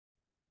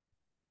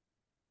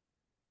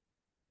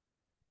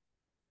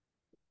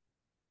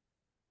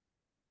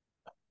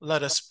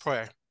Let us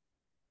pray.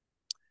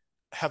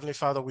 Heavenly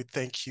Father, we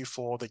thank you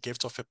for the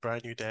gift of a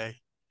brand new day.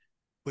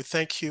 We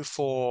thank you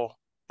for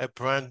a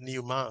brand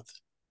new month.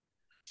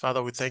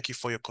 Father, we thank you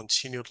for your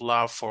continued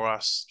love for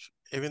us.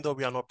 Even though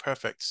we are not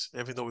perfect,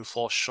 even though we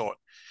fall short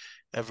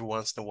every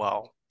once in a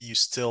while, you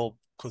still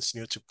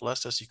continue to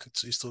bless us.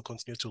 You still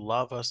continue to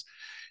love us.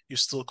 You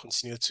still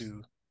continue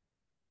to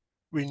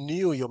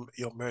renew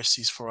your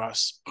mercies for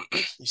us.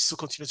 You still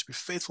continue to be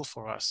faithful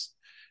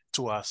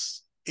to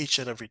us each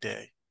and every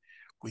day.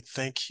 We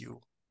thank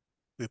you.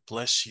 We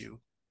bless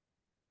you.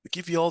 We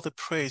give you all the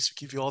praise.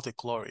 We give you all the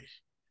glory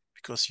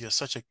because you are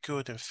such a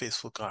good and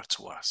faithful God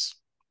to us.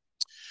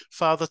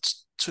 Father,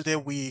 today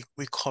we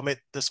commit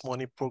this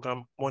morning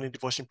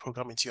devotion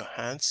program into your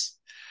hands.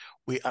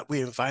 We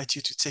invite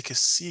you to take a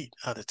seat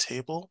at the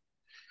table.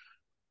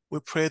 We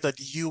pray that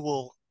you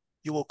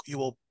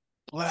will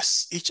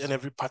bless each and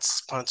every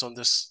participant on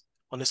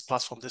this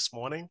platform this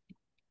morning.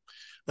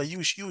 That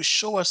you will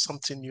show us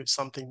something new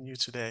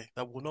today,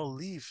 that will not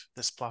leave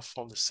this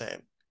platform the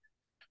same.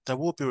 That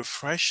we'll be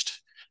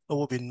refreshed, that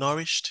we'll be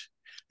nourished,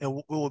 and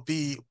we will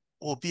be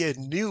a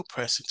new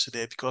person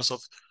today because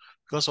of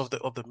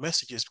the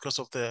messages, because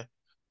of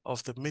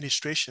the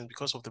ministration,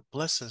 because of the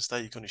blessings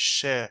that you're going to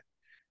share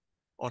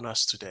on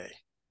us today.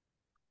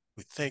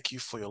 We thank you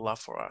for your love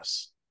for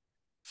us.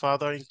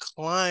 Father,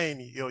 incline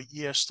your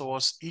ears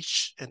towards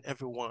each and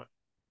every one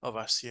of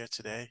us here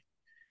today.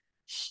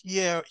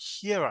 Hear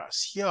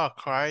us, hear our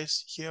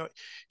cries, hear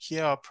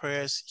our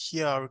prayers,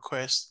 hear our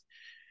requests,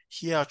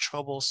 hear our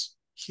troubles,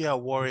 hear our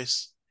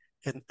worries,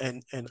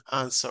 and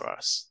answer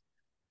us.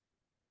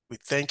 We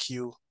thank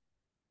you.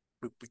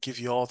 We give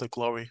you all the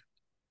glory,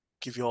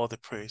 give you all the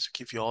praise,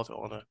 give you all the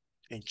honor.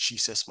 In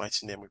Jesus'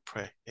 mighty name we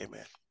pray.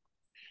 Amen.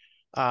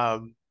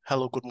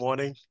 Hello, good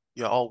morning.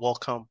 You're all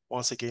welcome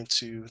once again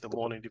to the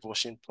morning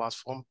devotion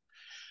platform.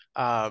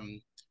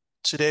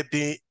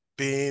 Today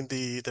being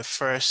the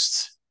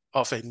first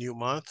of a new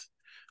month,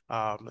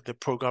 the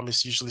program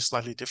is usually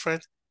slightly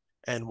different,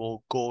 and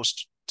we'll go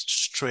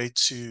straight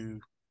to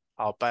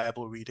our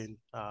Bible reading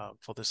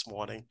for this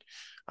morning.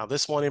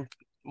 This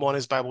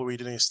morning's Bible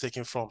reading is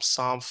taken from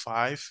Psalm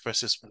 5,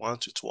 verses 1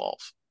 to 12.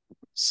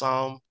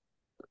 Psalm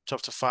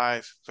chapter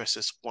 5,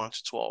 verses 1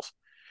 to 12.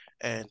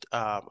 And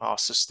our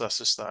sister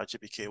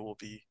GBK will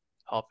be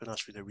helping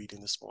us with the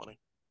reading this morning.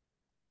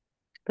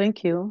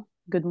 Thank you.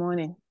 Good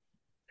morning.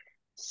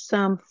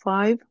 Psalm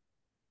 5,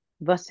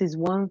 verses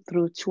 1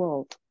 through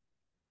 12.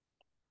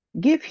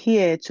 Give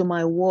ear to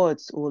my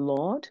words, O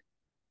Lord.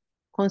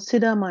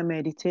 Consider my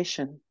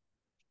meditation.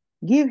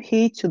 Give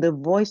heed to the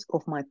voice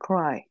of my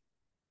cry,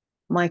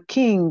 my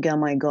King and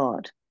my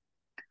God.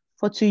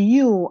 For to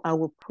you I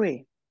will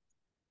pray.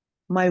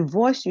 My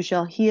voice you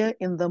shall hear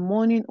in the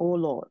morning, O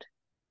Lord.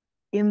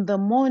 In the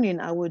morning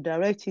I will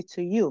direct it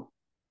to you,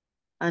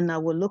 and I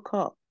will look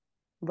up.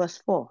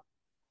 Verse 4.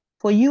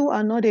 For you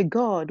are not a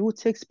God who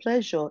takes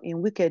pleasure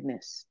in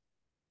wickedness,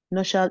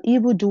 nor shall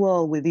evil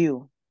dwell with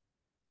you.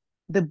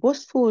 The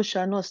boastful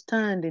shall not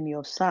stand in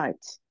your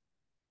sight.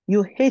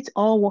 You hate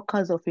all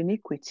workers of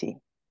iniquity.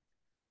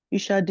 You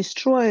shall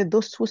destroy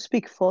those who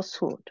speak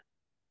falsehood.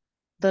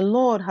 The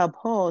Lord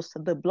abhors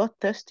the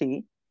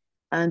bloodthirsty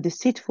and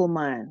deceitful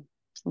man.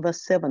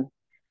 Verse 7.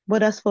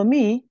 But as for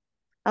me,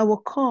 I will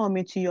come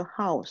into your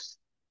house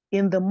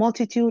in the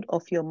multitude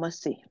of your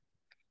mercy.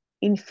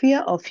 In fear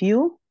of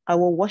you, I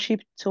will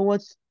worship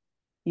towards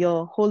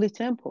your holy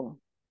temple.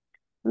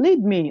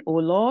 Lead me, O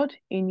Lord,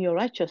 in your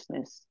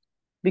righteousness,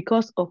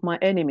 because of my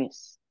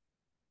enemies.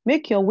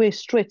 Make your way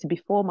straight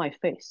before my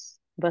face.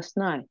 Verse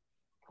 9.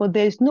 For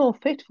there is no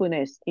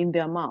faithfulness in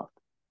their mouth.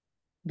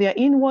 Their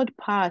inward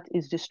part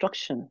is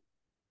destruction.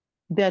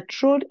 Their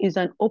throat is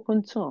an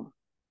open tomb.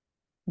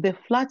 They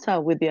flatter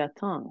with their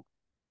tongue.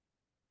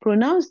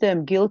 Pronounce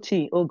them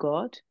guilty, O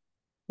God.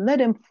 Let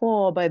them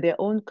fall by their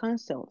own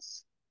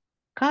counsels.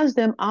 Cast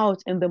them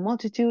out in the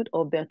multitude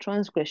of their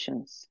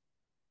transgressions,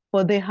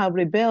 for they have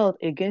rebelled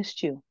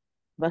against you.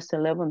 Verse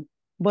 11.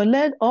 But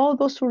let all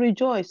those who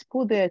rejoice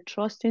put their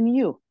trust in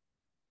you.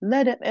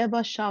 Let them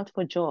ever shout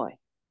for joy,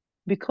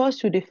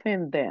 because you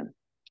defend them.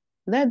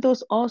 Let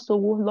those also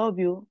who love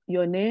you,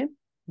 your name,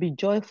 be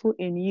joyful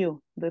in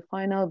you. The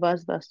final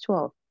verse, verse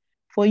 12.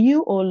 For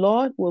you, O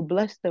Lord, will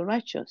bless the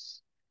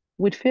righteous.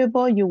 With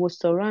favor you will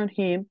surround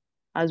him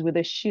as with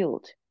a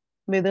shield.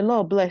 May the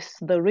Lord bless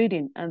the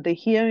reading and the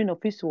hearing of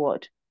his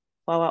word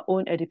for our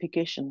own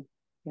edification.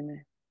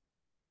 Amen.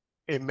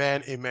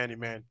 Amen, amen,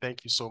 amen.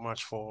 Thank you so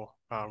much for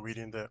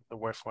reading the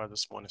word for us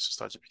this morning,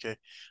 Sister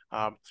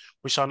GPK.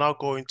 We shall now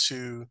go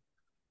into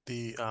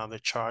the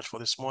charge for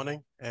this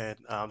morning, and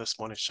this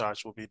morning's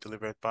charge will be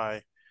delivered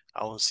by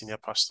our own senior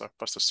pastor,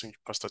 Pastor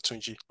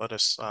Tunji. Let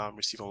us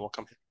receive and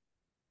welcome him.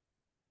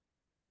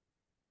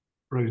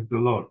 Praise the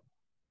Lord.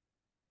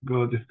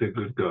 God is a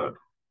good God.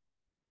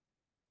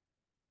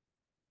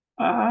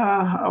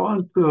 I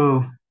want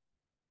to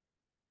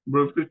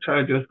briefly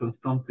charge us on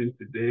something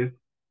today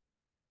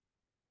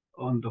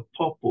on the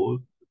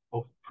purpose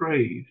of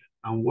praise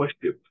and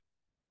worship.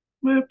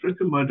 Well,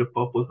 pretty much the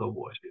purpose of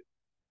worship.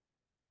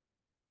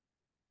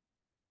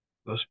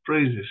 Because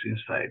praise is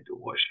inside the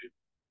worship.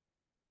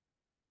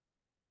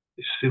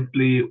 It's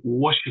simply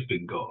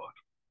worshiping God,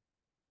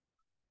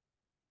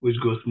 which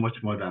goes much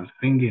more than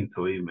singing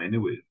to Him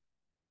anyway.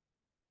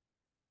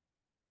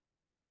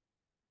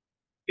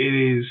 It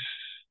is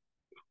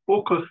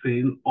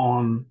focusing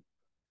on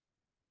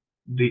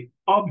the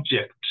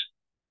object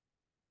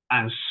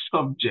and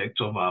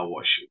subject of our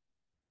worship.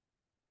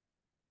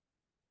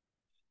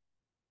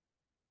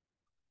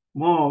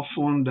 More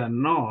often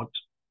than not,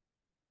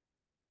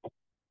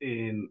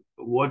 in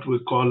what we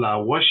call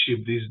our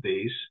worship these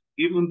days,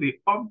 even the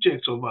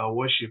object of our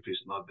worship is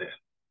not there.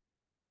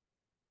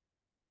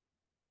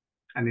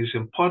 And it's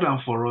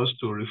important for us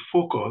to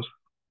refocus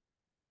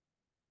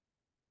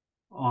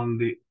on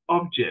the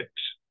object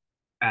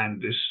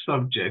and the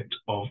subject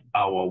of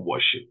our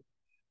worship.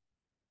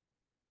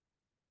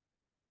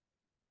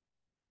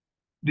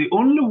 The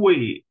only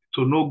way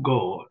to know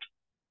God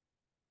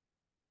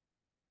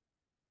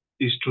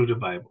is through the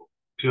Bible,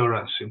 pure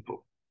and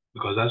simple,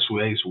 because that's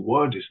where His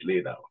word is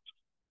laid out.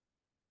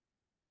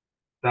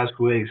 That's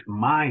where His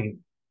mind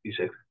is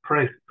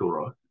expressed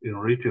to us in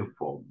written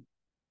form.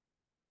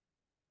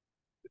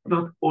 It's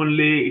not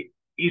only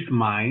His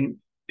mind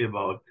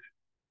about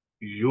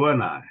you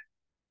and I,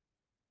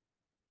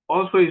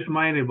 also His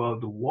mind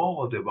about the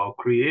world, about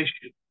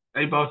creation,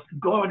 about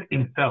God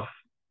Himself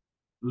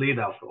laid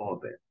out all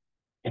that.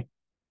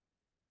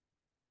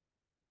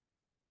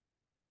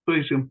 So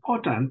it's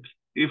important,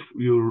 if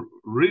you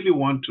really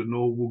want to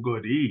know who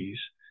God is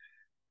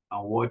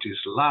and what He's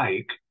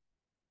like,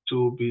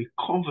 to be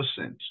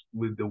conversant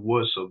with the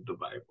words of the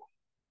Bible.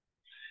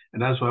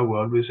 And that's why we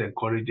always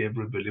encourage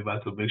every believer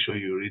to make sure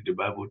you read the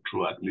Bible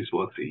through at least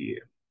once a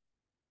year.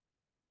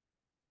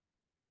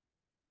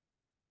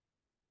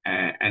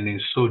 And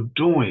in so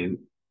doing,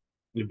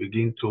 you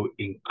begin to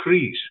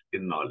increase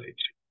in knowledge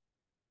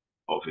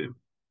of Him.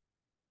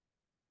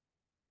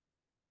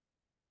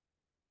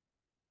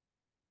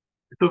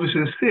 To be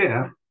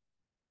sincere,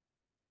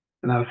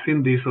 and I've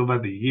seen this over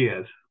the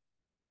years,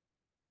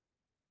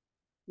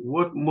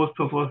 what most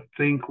of us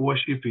think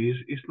worship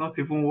is not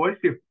even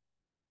worship.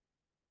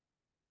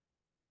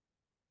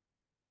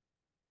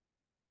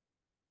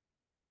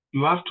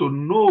 You have to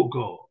know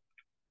God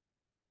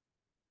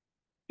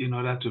in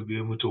order to be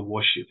able to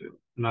worship Him,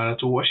 in order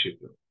to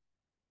worship Him.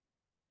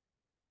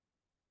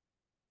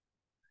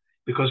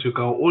 Because you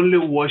can only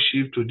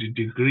worship to the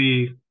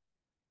degree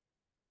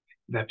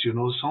that you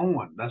know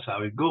someone. That's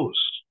how it goes.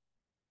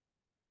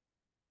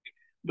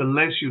 The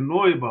less you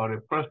know about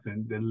a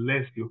person, the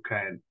less you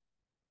can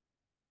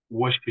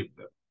worship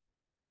them.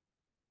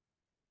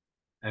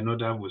 I know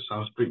that will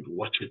sound strange.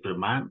 Worship a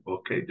man?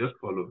 Okay, just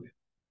follow me.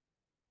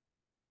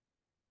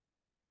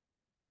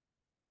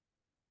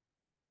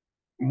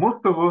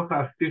 Most of us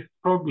are still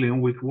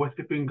struggling with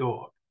worshiping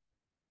God.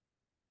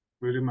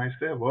 Really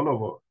myself, all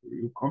of us.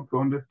 You come to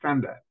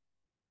understand that.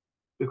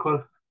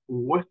 Because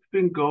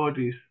worshiping God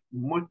is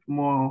much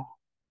more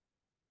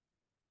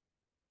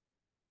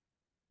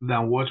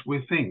than what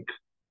we think.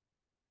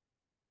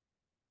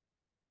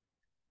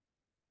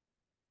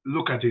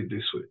 Look at it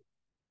this way.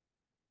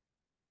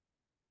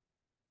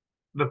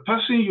 The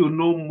person you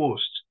know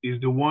most is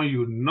the one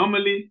you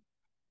normally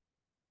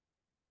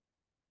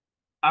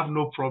have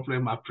no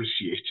problem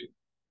appreciating.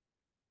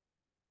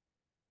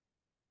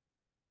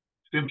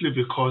 Simply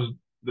because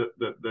the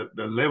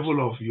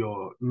level of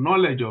your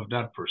knowledge of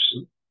that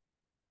person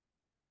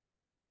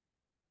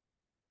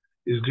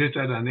is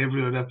greater than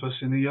every other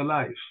person in your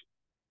life.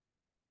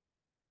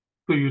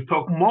 So you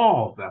talk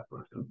more of that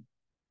person,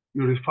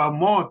 you refer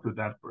more to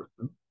that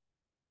person,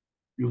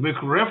 you make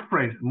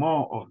reference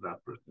more of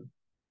that person.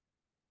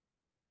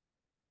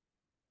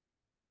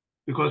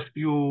 Because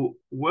you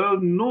well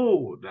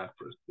know that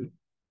person,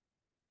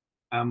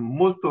 and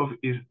most of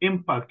his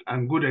impact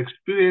and good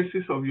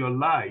experiences of your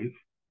life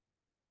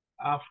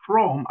are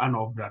from and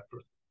of that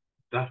person.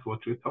 That's what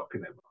we're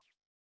talking about.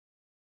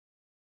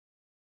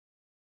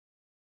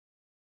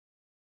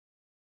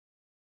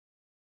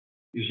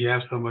 If you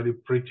have somebody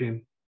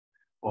preaching,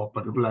 or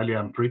particularly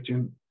I'm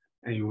preaching,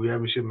 and you hear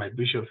me say, my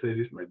bishop said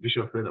this, my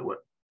bishop said that, well,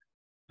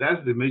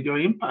 that's the major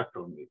impact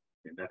on me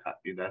in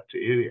that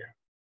area.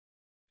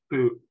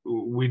 So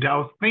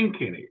without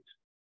thinking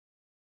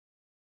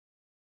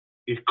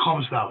it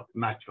comes out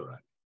naturally.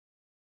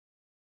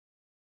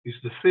 It's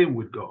the same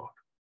with God.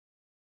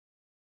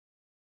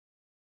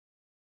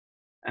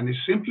 And it's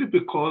simply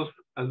because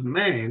as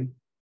men,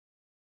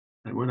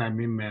 and when I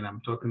mean men,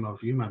 I'm talking of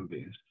human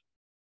beings,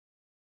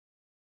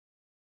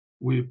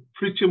 we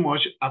pretty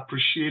much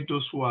appreciate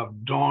those who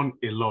have done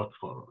a lot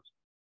for us.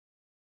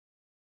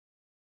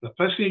 The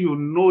person you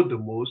know the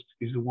most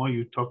is the one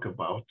you talk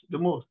about the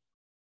most.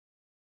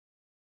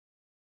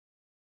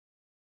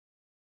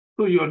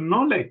 So your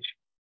knowledge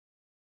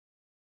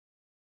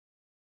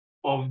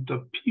of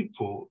the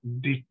people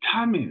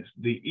determines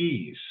the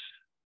ease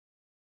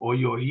or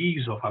your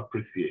ease of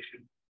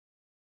appreciation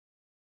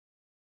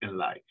in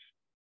life.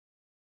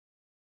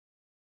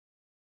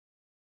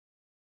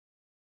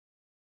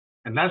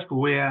 And that's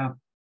where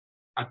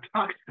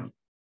attraction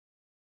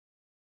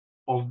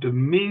of the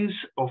means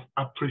of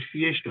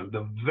appreciation,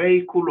 the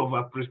vehicle of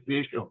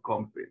appreciation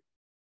comes in.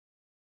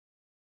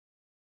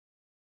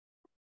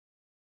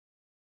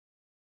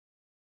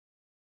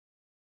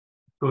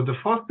 So the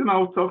first thing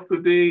I'll talk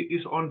today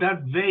is on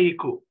that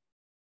vehicle.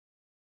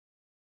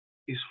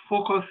 Is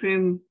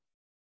focusing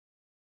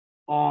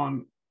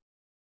on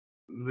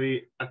the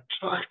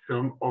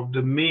attraction of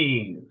the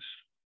means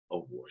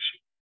of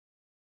worship.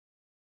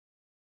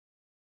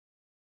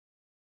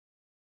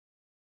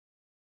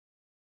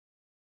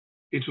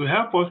 It will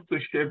help us to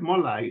shed more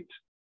light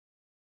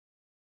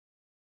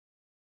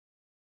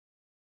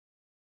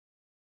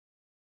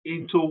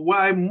into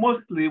why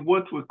mostly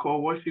what we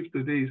call worship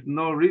today is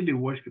not really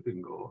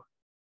worshiping God.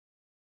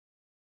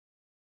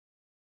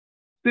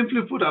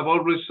 Simply put, I've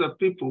always said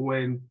people,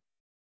 when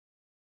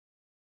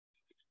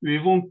you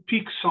even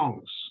pick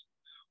songs,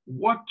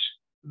 what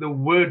the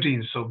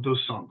wordings of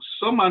those songs.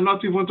 Some are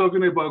not even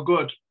talking about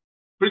God.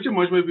 Pretty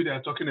much maybe they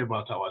are talking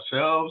about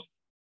ourselves,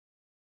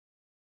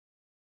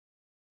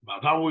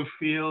 about how we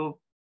feel,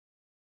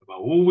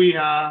 about who we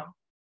are.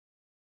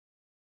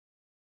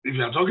 If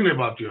you are talking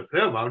about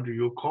yourself, how do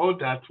you call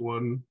that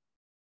one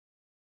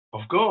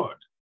of God?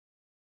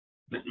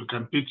 You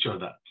can picture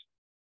that.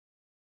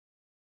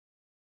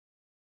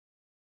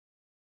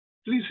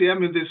 Please hear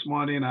me this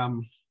morning.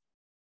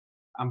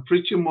 I'm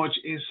pretty much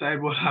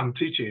inside what I'm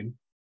teaching.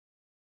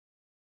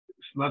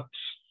 It's not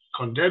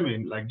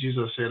condemning, like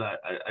Jesus said.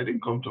 I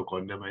didn't come to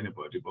condemn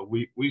anybody, but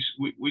we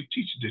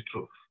teach the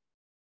truth.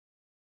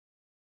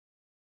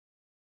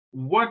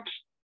 What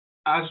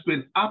has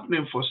been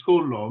happening for so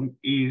long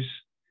is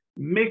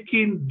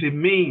making the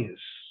means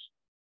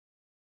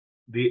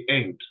the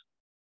end.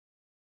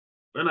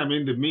 When I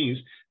mean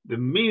the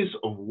means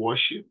of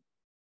worship,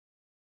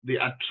 the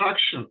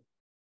attraction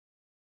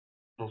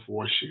of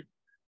worship,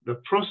 the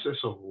process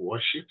of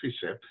worship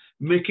itself,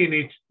 making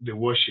it the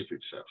worship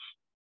itself.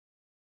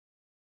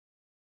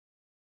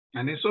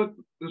 And in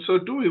so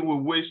doing, we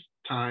waste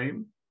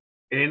time,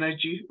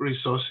 energy,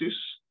 resources.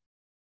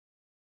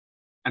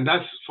 And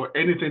that's for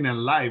anything in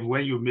life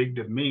when you make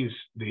the means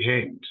the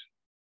end.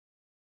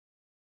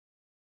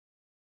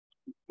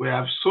 We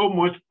have so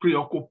much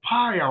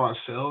preoccupy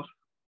ourselves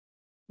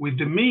with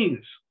the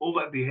means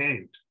over the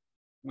end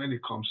when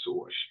it comes to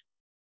worship.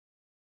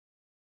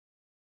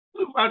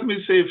 You've heard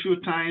me say a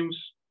few times,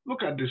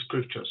 look at the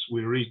scriptures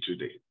we read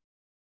today.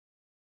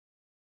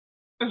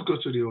 Let's go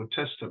to the Old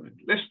Testament.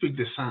 Let's pick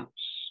the Psalms.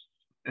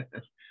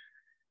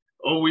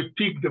 Or we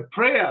pick the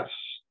prayers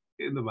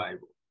in the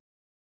Bible.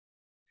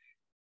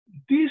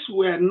 These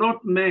were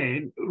not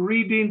men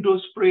reading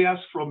those prayers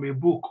from a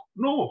book.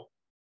 No.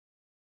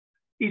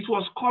 It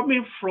was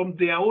coming from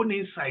their own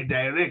inside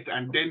direct,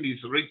 and then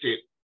it's written.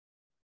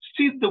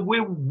 See the way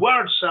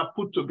words are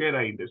put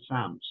together in the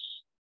Psalms.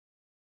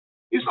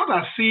 It's not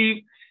as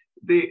if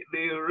they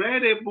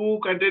read a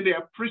book and then they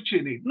are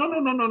preaching it. No.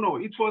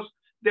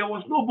 There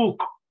was no book.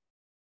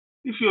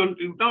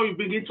 Now you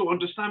begin to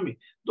understand me.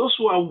 Those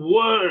were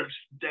words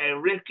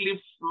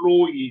directly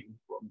flowing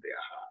from their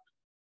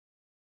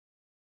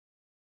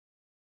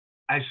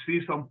heart. I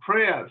see some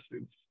prayers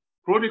in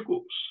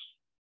Chronicles.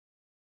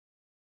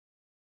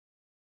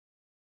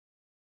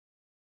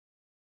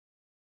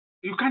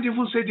 You can't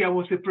even say there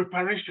was a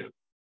preparation.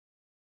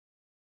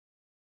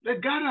 They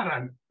gathered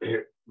and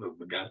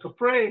began to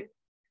pray,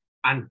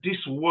 and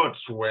these words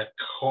were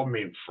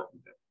coming from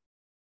them.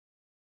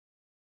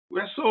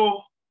 We're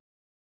so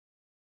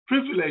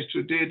privileged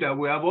today that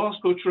we have all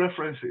such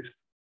references.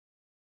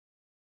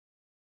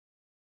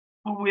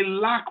 But we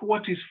lack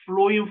what is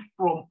flowing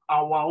from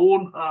our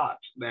own heart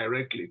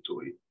directly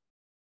to it.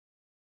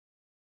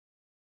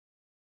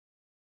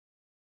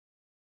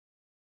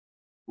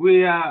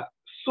 We are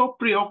so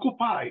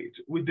preoccupied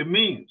with the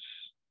means.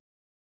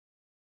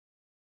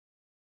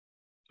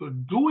 So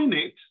doing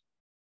it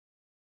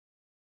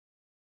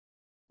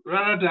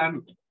rather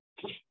than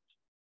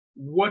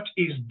what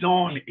is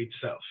done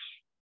itself.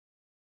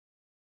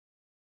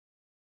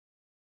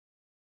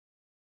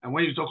 And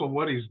when you talk of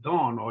what is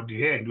done or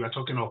the end, we are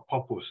talking of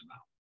purpose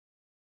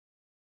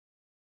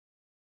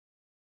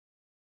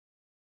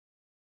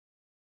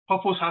now.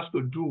 Purpose has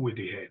to do with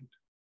the end.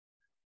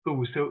 So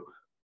we say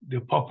the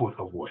purpose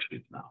of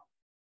worship now.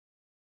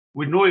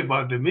 We know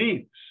about the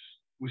means.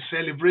 We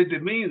celebrate the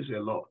means a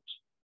lot.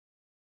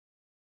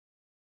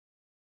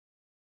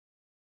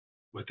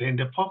 But then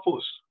the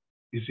purpose,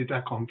 is it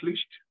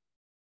accomplished?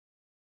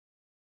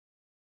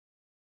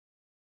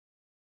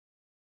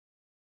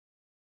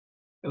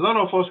 A lot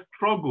of us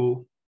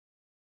struggle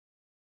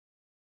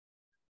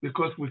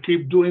because we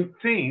keep doing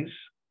things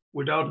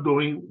without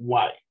knowing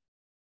why.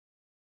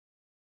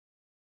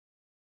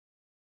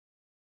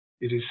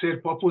 It is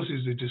said purpose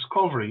is the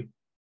discovery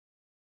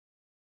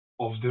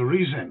of the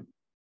reason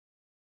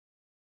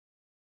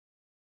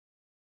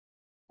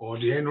or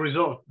the end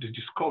result, the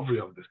discovery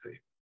of the thing.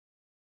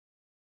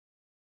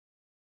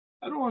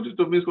 I don't want you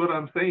to miss what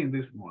I'm saying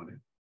this morning,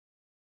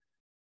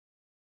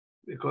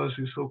 because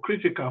it's so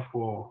critical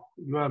for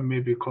you and me,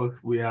 because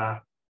we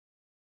are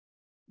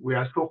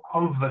so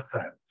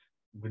conversant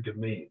with the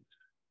means.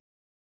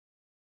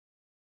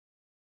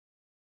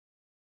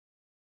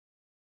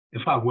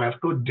 In fact, we have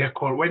so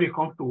when it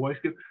comes to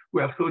worship,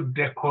 we have so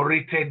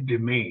decorated the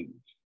mains.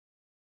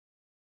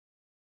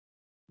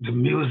 The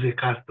music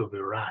has to be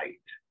right.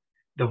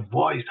 The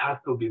voice has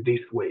to be this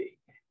way.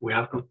 We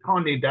have to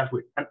turn it that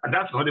way. And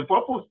that's not the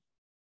purpose.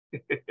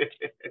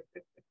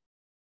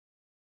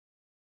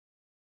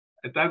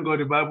 I thank God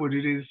the Bible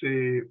didn't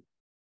say,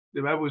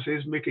 the Bible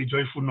says, make a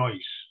joyful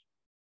noise.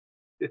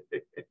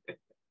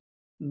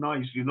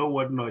 Noise, you know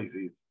what noise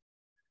is.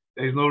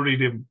 There's no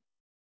rhythm.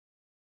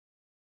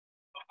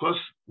 Of course,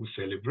 we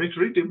celebrate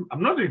rhythm.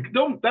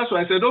 That's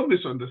why I said, don't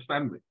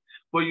misunderstand me.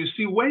 But you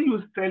see, when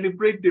you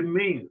celebrate the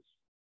means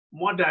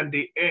more than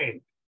the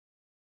end,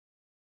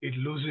 it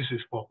loses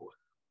its purpose.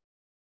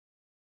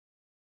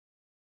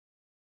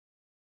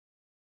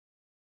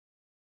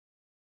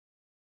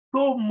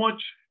 So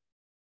much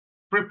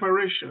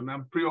preparation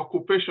and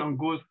preoccupation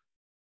goes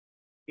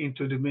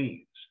into the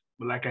means.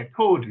 But like I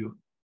told you,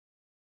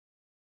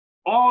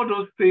 all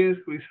those things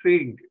we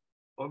sing,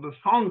 or the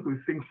songs we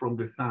sing from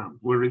the Psalms,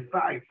 we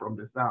recite from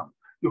the Psalms.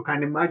 You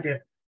can imagine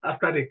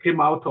after they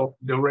came out of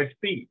the Red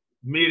Sea,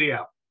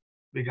 Miriam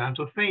began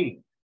to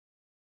sing.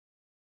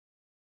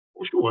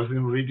 She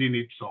wasn't reading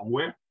it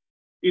somewhere.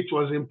 It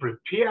wasn't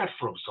prepared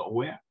from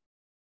somewhere.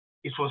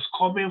 It was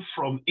coming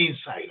from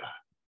inside her.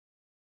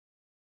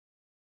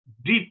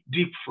 Deep,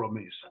 deep from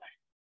inside.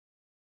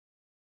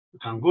 You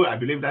can go, I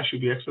believe that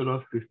should be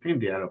Exodus 15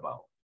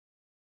 thereabout.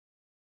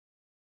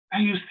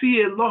 And you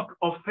see a lot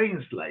of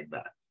things like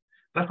that.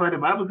 That's why the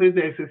Bible says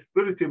there is a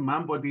spirit in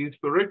man, but the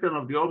inspiration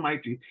of the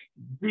Almighty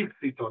gives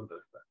it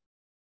understanding.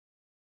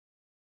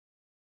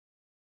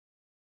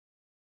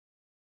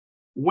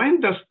 When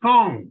the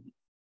song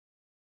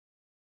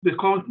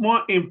becomes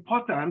more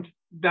important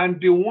than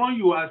the one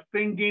you are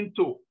singing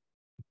to,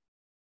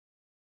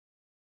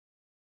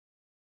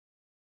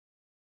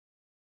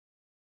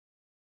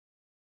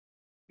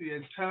 the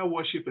entire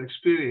worship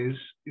experience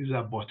is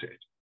aborted.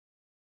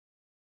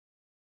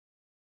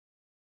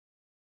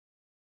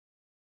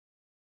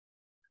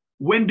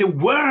 When the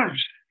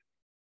words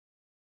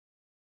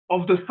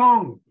of the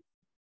song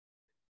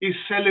is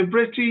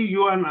celebrating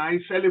you and I,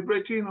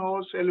 celebrating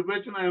us,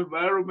 celebrating our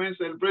environment,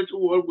 celebrating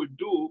what we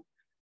do,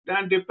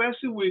 then the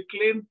person we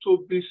claim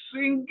to be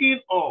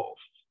singing of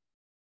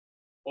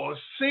or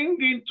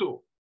singing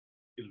to,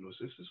 it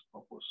loses its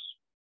purpose.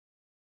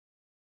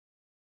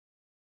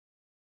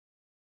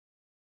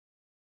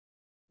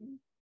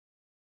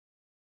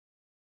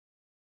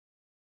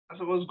 As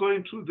I was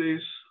going through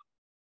this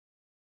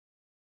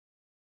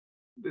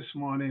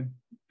morning,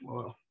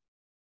 well,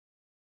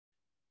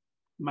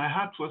 my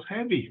heart was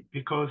heavy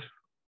because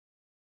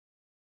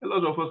a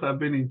lot of us have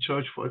been in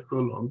church for so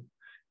long,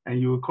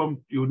 and you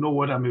know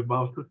what I'm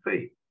about to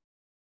say.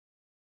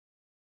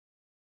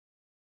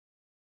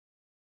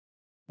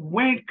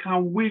 When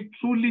can we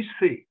truly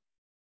say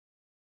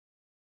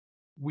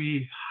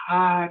we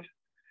had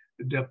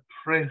the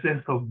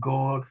presence of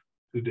God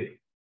today?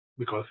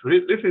 Because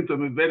listen to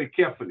me very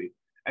carefully.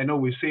 I know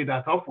we say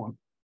that often,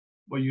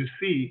 but you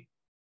see,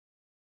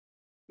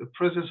 the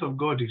presence of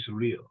God is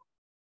real.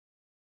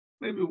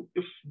 Maybe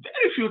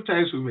very few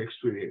times we've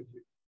experienced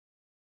it.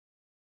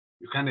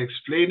 You can't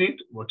explain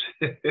it, but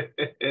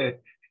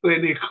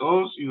when it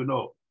comes, you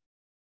know.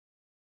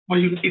 But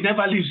it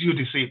never leaves you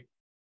the same.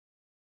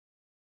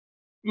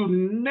 You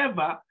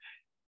never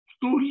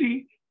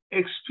truly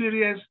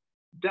experience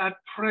that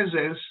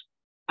presence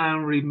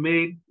and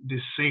remain the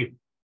same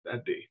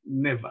that day.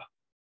 Never.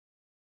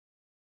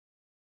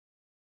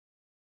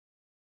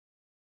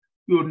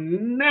 You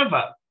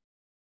never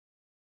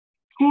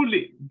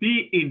truly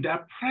be in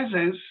that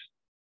presence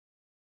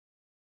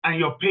and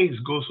your pains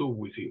go so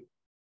with you,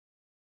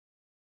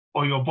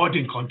 or your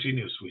burden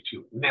continues with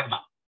you. Never.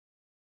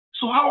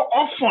 So how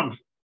often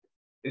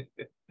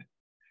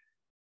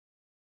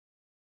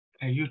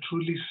can you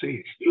truly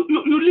say,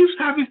 you leave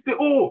service, say,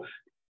 oh,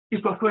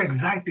 it was so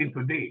exciting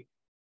today,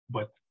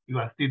 but you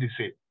are still the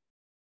same.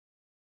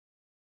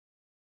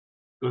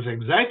 It was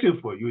exciting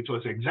for you, it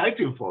was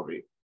exciting for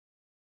me,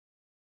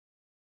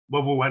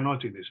 but we were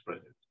not in his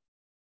presence.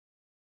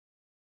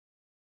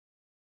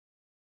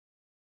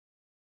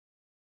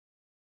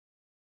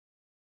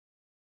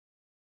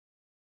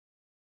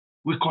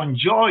 We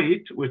conjure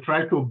it, we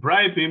try to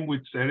bribe him with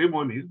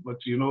ceremonies,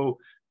 but you know,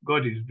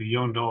 God is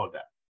beyond all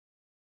that.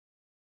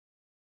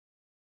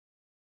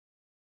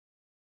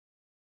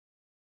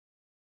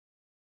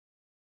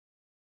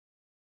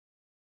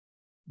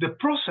 The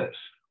process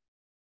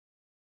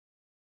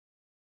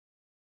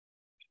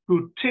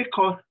to take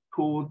us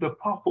to the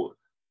purpose,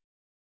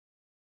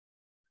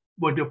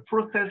 but the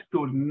process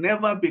to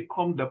never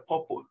become the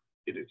purpose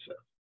in itself.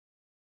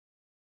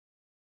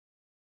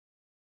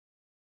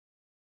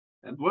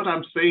 And what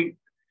I'm saying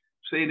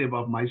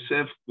about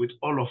myself with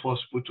all of us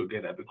put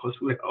together, because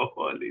we are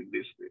all in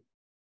this thing.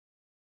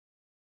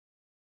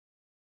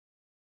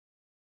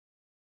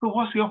 So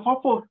what's your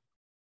purpose?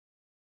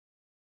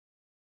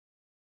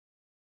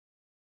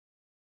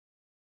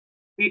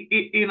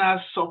 In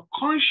our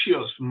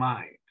subconscious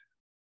mind,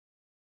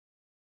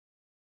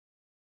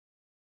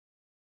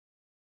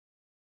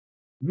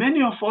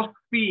 Many of us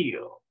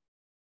feel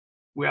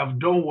we have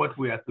done what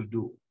we are to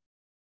do.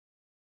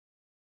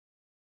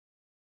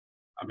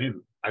 I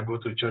mean, I go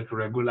to church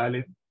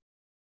regularly,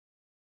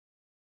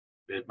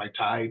 pay my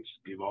tithes,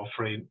 give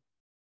offering.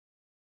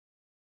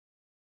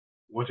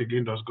 What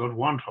again does God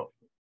want from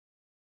me?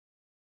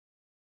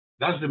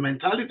 That's the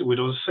mentality. We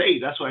don't say.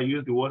 That's why I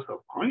use the word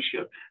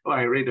subconscious. Oh,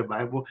 I read the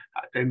Bible,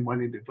 I attend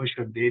morning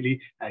devotion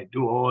daily, I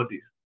do all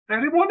these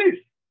ceremonies.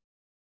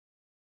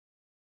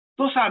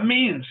 Those are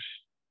means.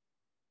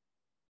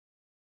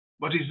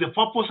 But is the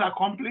purpose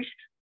accomplished?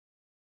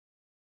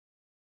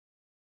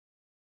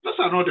 Those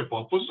are not the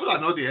purpose. Those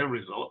are not the end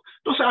result.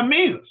 Those are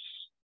means.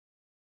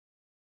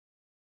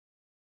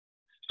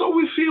 So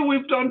we feel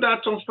we've done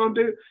that on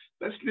Sunday.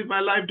 Let's live my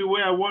life the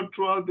way I want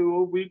throughout the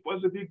whole week.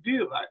 What's the big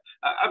deal?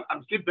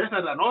 I'm still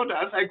better than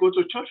others. I go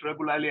to church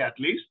regularly at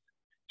least.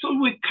 So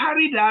we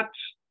carry that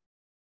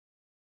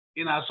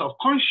in our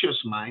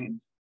subconscious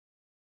mind.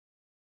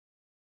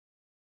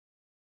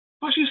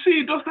 But you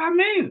see, those are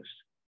means.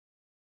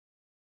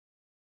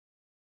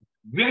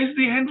 Where is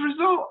the end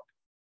result?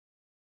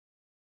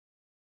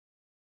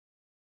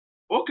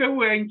 Okay,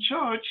 we're in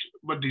church,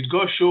 but did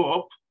God show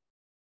up?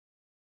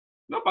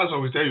 No pastor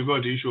will tell you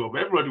God didn't show up.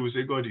 Everybody will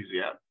say God is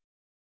here.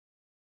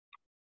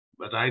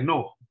 But I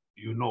know,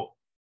 you know.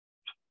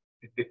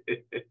 If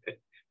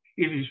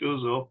he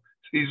shows up,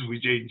 things will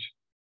change.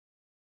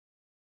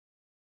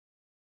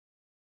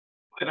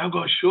 Whether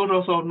God showed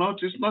us or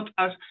not, it's not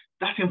as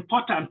that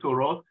important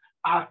to us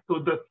as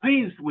to the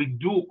things we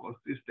do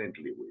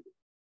consistently with.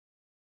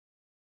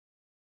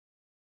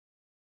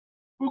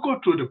 We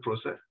go through the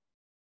process.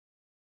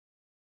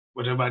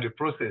 Whatever the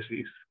process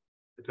is,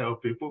 I tell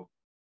people,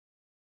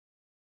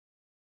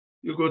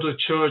 you go to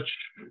church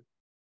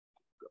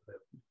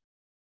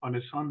on a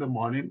Sunday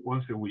morning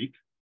once a week,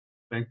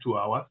 spend 2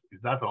 hours. Is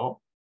that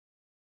all?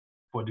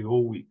 For the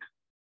whole week.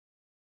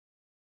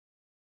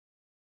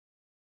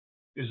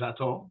 Is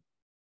that all?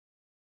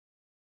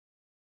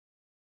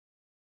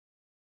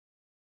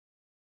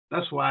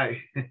 That's why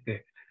the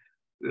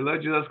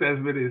Lord Jesus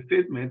Christ made a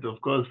statement.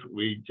 Of course,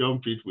 we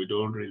jump it. We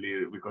don't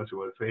really, because he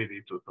was saying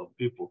it to some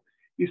people.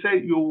 He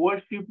said, you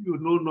worship, you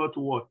know not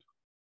what.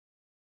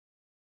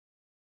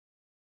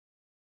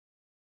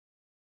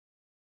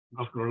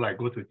 After all, I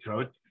go to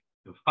church.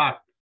 In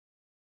fact,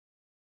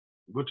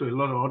 I go to a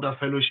lot of other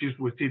fellowships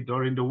with it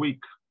during the week.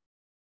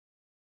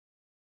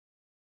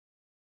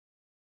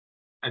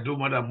 I do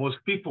more than most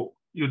people.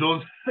 You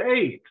don't say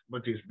it,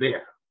 but it's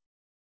there.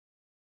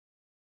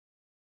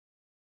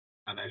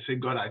 And I say,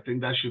 God, I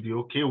think that should be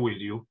okay with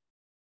you.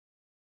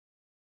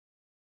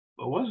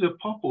 But what's the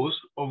purpose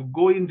of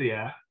going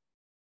there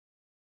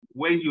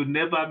when you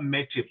never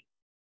met him?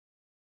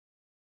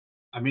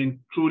 I mean,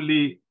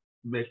 truly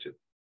met him.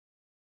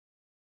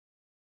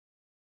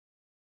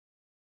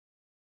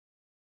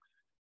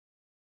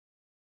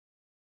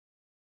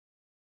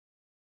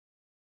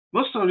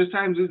 Most of the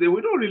times, we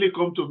don't really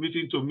come to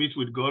meeting to meet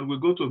with God. We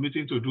go to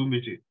meeting to do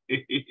meeting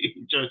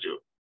in church.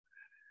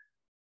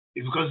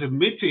 It's because the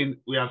meeting,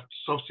 we have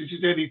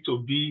substituted it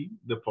to be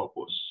the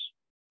purpose.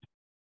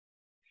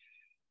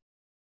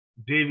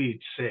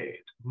 David said,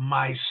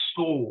 my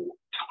soul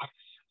thirsts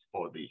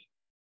for thee.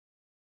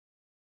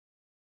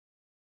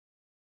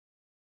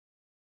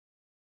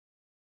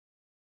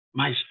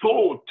 My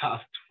soul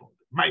thirsts for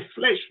thee. My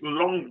flesh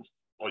longs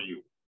for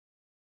you.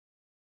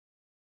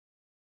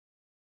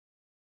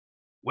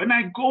 When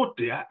I go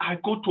there, I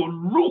go to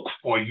look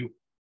for you.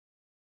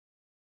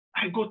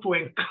 I go to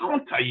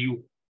encounter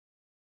you.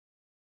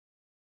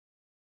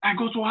 I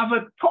go to have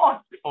a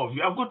thought of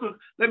you. I go to,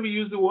 let me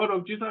use the word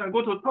of Jesus, I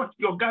go to touch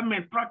your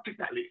garment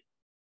practically.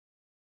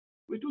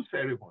 We do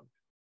ceremony.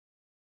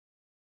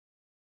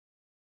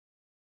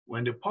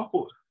 When the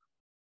purpose,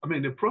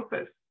 the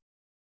process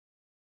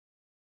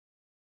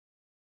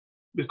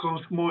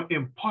becomes more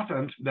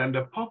important than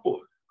the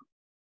purpose.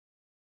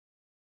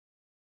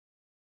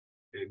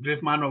 A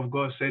great man of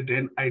God said,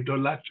 then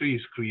idolatry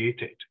is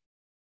created.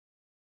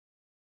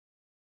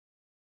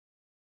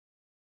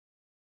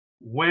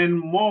 When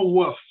more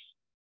worth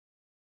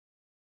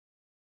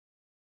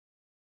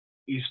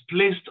is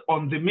placed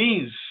on the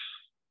means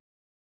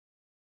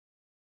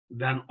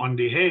than on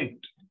the end,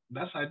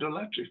 that's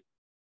idolatry.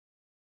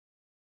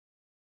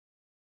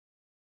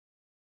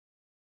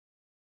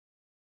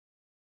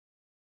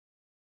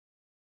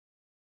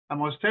 I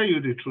must tell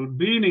you the truth,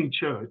 being in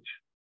church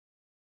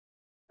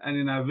and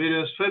in our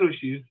various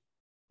fellowships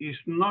is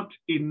not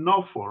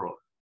enough for us.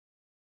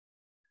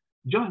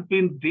 Just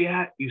being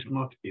there is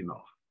not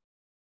enough.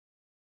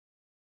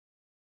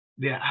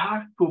 There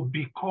has to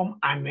become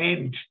an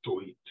end to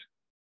it,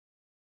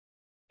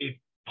 a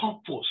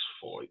purpose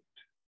for it.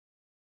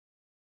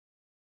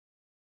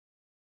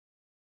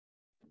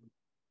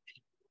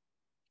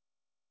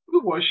 We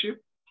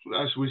worship,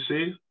 as we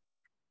say,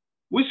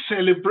 we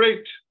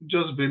celebrate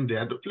just being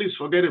there. Please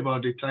forget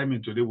about the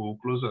timing today. We'll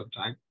close on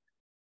time.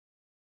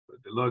 But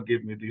the Lord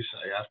gave me this.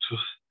 I have to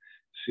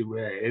see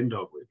where I end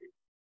up with it.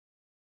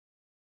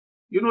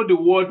 You know, the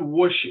word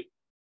worship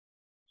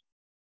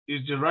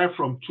is derived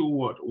from two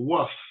words: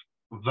 worth,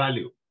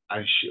 value,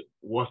 and ship.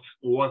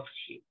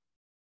 Worthship.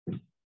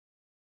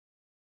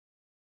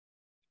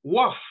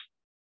 Worth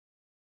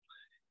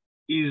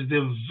is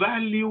the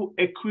value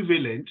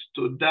equivalent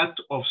to that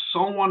of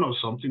someone or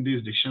something,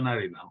 this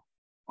dictionary now,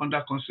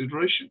 under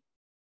consideration.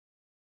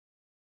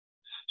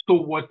 So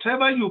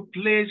whatever you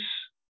place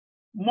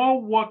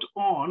more worth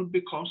on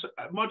becomes,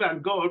 more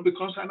than God,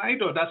 becomes an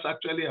idol. That's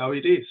actually how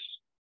it is.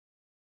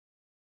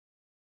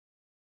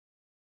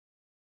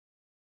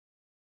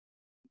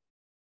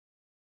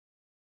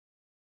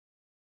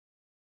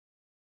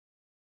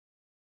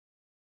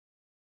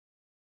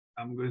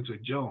 I'm going to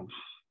jump.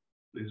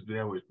 Please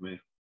bear with me.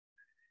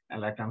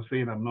 And like I'm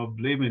saying, I'm not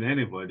blaming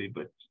anybody,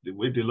 but the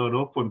way the Lord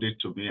opened it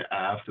to me,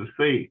 I have to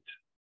say it.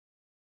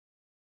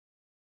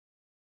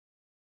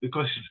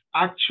 Because it's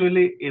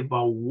actually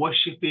about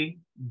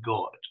worshiping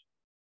God.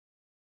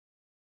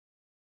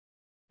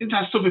 It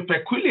has to be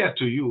peculiar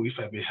to you, if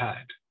I may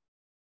add,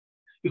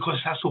 because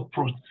it has to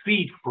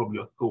proceed from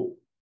your soul,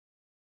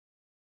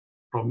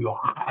 from your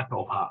heart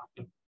of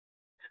heart.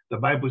 The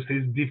Bible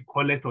says, deep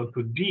calleth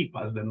unto deep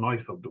as the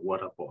noise of the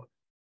waterfall.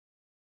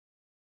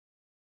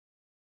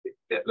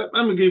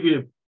 Let me give you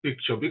a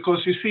picture, because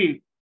you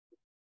see,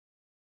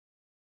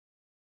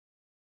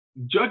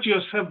 judge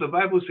yourself, the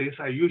Bible says,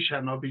 and you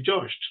shall not be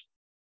judged.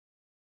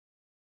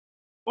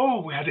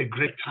 Oh, we had a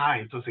great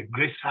time. It was a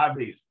great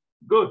service.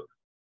 Good.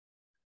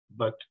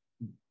 But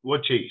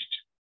what changed?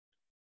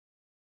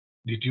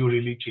 Did you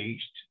really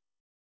change?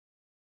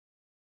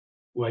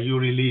 Were you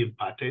really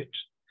imparted?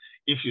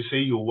 If you say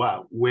you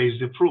were, where is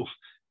the proof?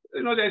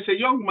 You know, there's a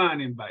young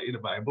man in the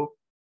Bible.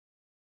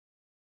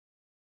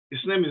 His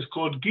name is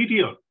called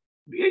Gideon.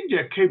 The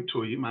angel came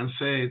to him and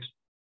said,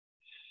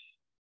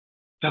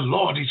 the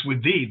Lord is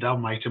with thee, thou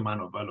mighty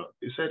man of valor.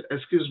 He said,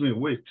 excuse me,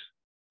 wait,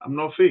 I'm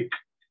not fake.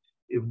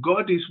 If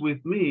God is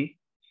with me,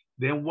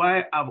 then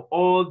why have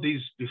all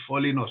these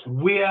befallen us?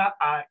 Where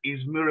are his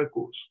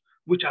miracles,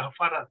 which our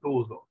father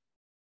told us?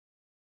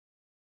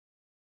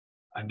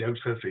 And then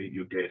say,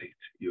 you get it,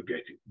 you get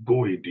it.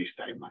 Go in this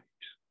time, might.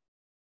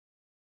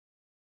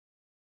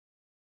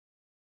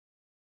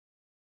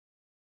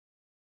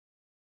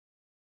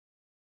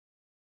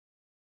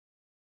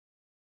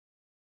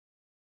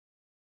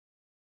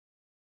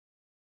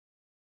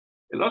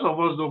 A lot of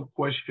us don't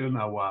question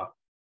our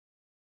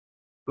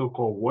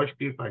so-called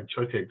worship and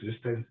church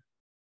existence.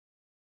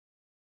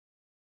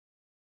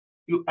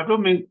 I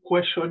don't mean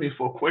question it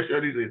for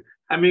questioning it.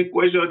 I mean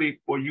question it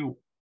for you.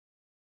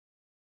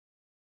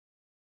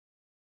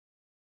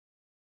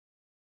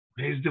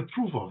 There is the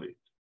proof of it.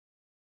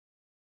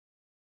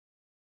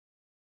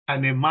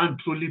 Can a man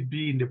truly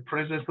be in the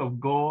presence of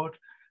God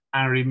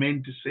and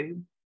remain the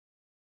same?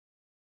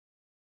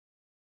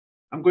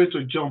 I'm going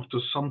to jump to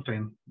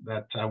something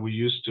that we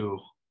used to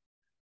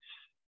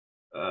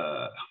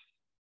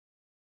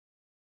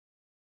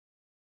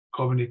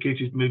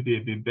communicate it maybe a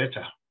bit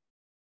better.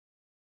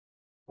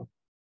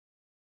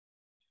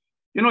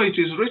 You know, it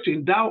is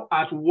written, thou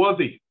art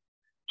worthy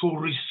to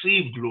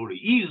receive glory.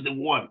 He is the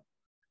one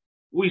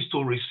who is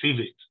to receive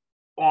it.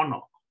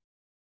 Honor,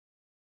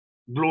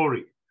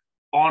 glory,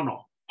 honor,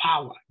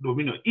 power,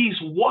 dominion. He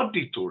is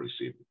worthy to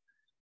receive it.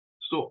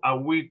 So are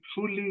we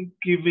truly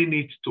giving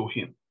it to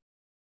him?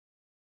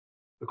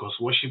 Because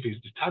worship is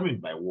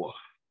determined by worth.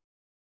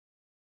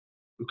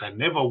 You can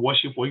never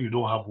worship what you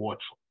don't have worth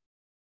for.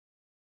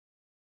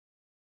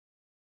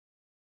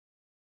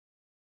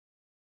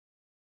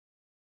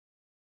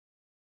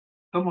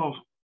 Some of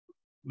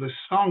the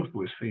songs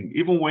we sing,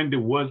 even when the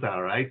words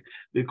are right,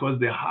 because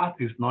the heart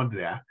is not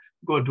there,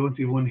 God don't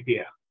even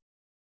hear.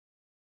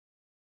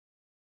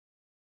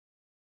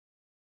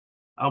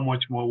 How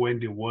much more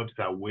when the words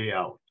are way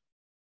out?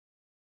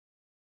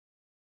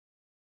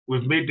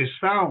 We've made the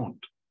sound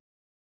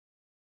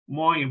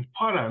more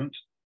important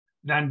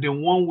than the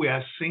one we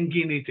are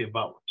singing it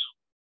about.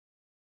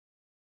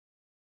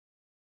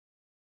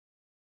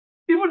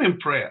 Even in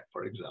prayer,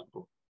 for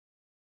example.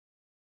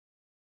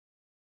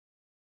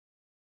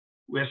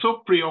 We're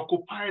so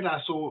preoccupied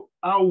as to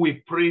how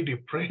we pray the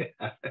prayer.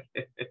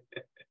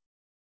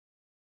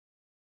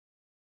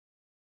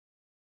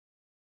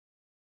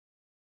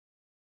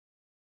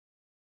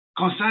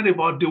 Concerned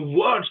about the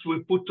words we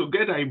put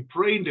together in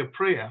praying the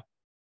prayer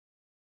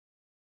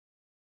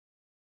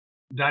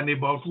than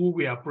about who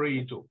we are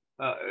praying to.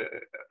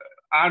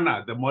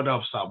 Anna, the mother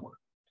of Samuel,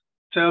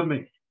 tell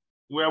me,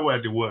 where were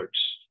the words?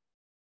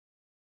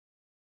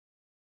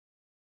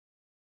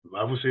 The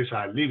Bible says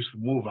her lips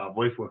moved, her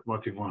voice was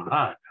not even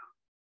heard.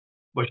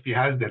 But she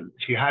had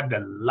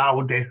the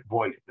loudest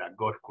voice that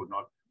God could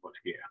not but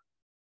hear.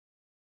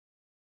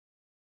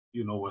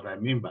 You know what I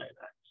mean by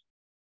that?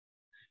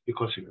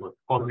 Because it was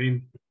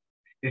coming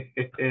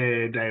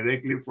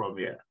directly from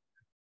here.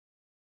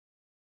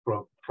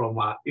 From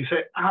her. He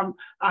said,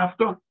 I've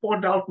just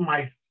poured out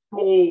my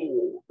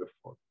soul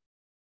before.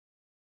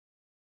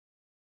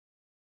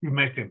 You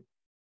met him.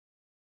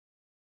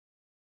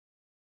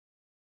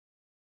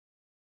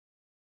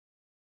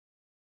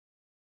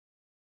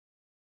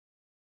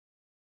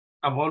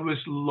 I've always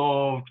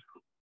loved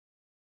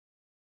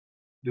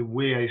the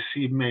way I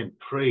see men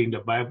pray in the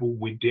Bible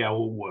with their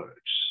own words.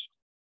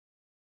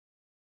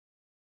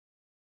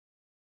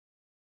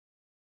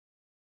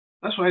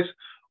 That's why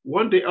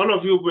one day, all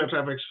of you might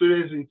have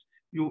experienced it.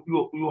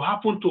 You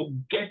happen to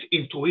get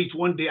into it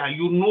one day and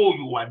you know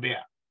you are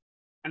there.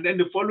 And then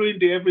the following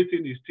day,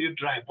 everything is still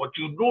dry, but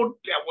you know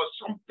there was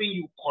something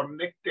you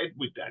connected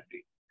with that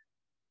day.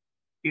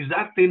 Is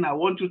that thing I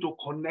want you to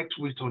connect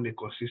with on a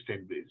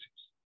consistent basis.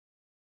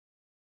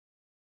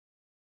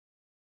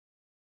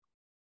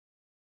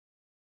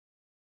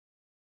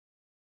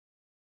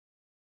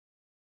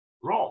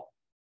 Raw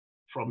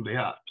from the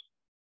heart.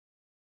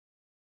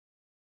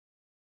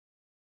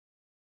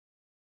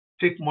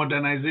 Take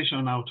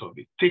modernization out of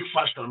it. Take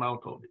fashion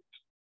out of it.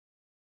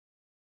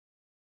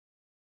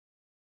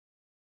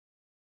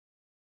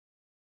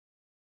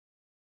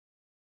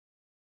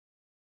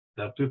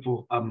 That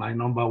people are my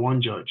number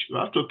one judge. You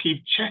have to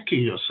keep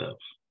checking yourself.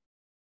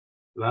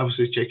 You have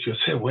to check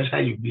yourself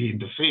whether you be in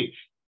the faith.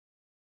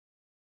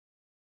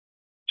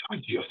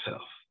 Judge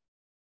yourself.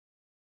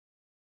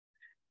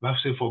 You have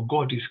to say, for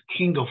God is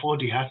King of all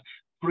the earth.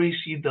 Praise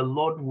ye the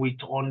Lord with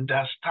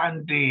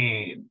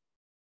understanding.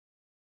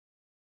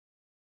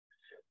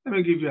 Let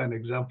me give you an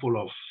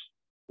example of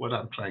what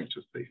I'm trying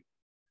to say.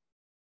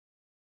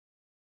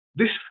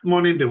 This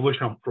morning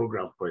devotion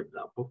program, for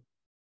example,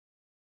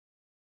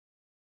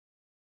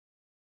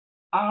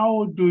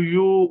 how do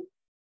you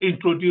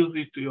introduce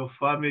it to your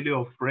family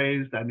or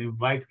friends and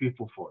invite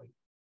people for it?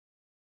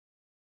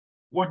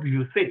 What do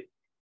you say?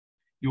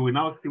 You will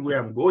now see where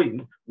I'm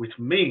going, which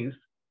means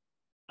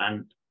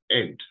and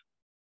end.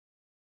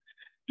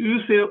 Do you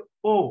say,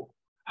 oh,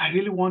 I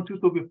really want you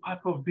to be part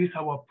of this,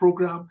 our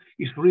program.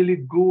 It's really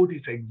good.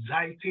 It's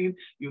exciting.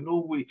 You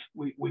know, we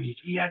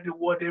hear the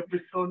word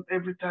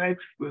every time.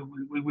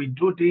 We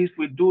do this,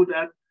 we do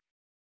that.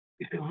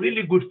 It's a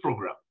really good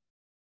program.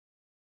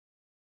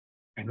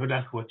 I know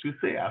that's what you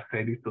say. I've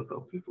said it to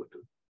some people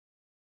too.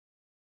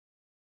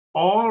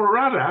 Or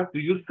rather, do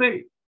you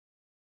say,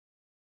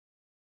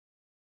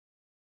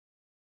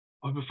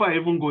 or before I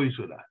even go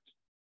into that,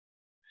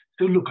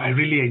 so look, I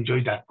really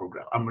enjoyed that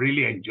program. I'm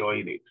really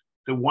enjoying it.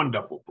 It's a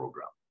wonderful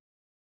program.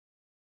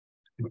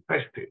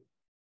 Interesting.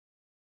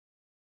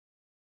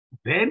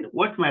 Then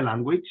what's my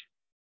language?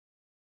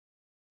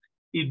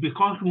 It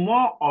becomes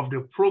more of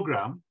the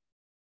program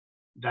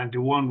than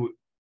the one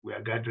we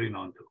are gathering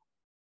onto.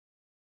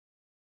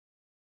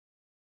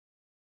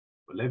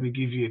 But let me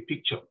give you a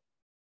picture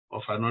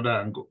of another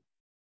angle.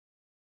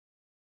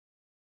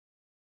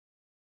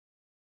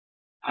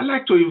 I'd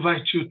like to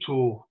invite you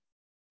to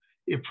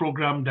a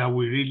program that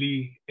will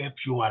really help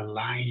you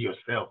align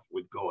yourself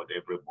with God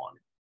every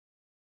morning.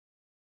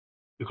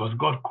 Because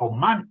God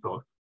commands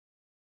us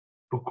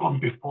to come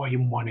before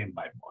Him morning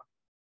by morning.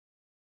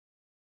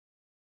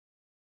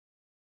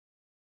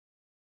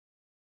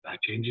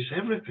 That changes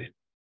everything.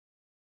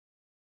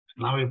 It's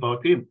now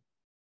about Him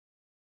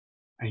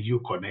and you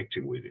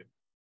connecting with Him.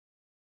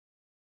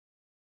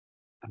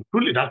 And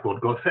truly, that's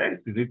what God says.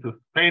 You need to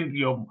spend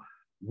your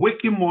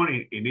waking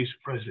morning in His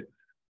presence.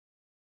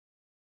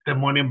 The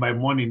morning by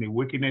morning, He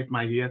wakeneth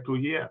my year to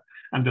year.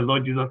 And the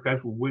Lord Jesus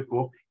Christ will wake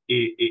up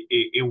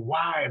a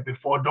while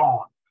before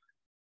dawn.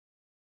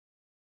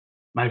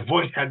 My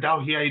voice shall thou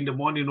hear in the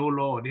morning, O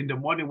Lord. In the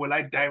morning will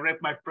I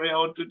direct my prayer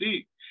unto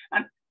thee.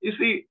 And you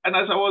see, and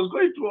as I was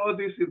going through all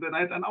this in the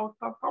night, and I was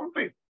taught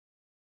something.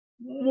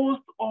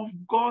 Most of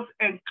God's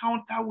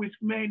encounter with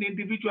men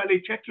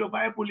individually, check your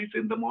Bible, is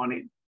in the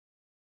morning.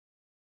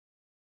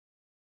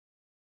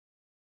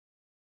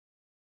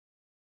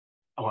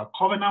 Our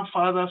covenant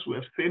fathers, we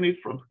have seen it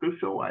from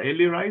scripture, were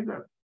early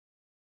risers.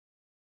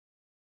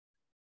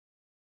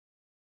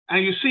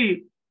 And you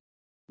see,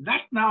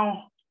 that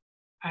now,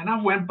 I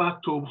now went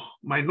back to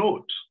my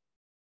notes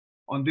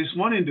on this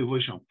morning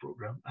devotion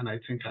program, and I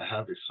think I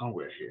have it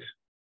somewhere here.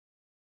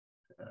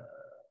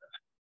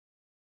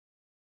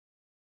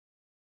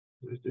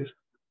 Is this?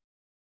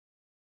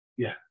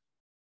 Yeah.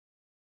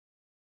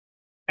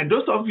 And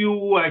those of you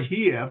who are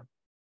here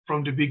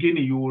from the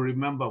beginning, you will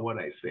remember what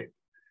I said.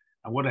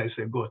 And what I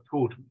said, God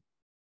told me.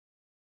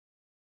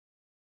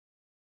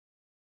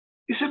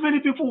 He said, many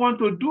people want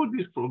to do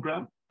this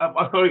program.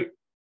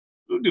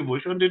 Do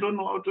devotion, they don't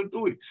know how to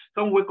do it.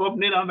 Some wake up,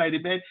 kneel down by the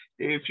bed,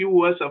 a few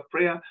words of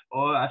prayer,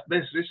 or at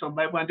best read some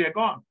Bible, and they're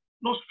gone.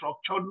 No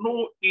structure,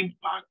 no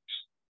impact.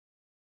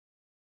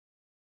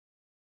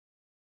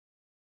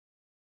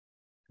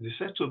 And he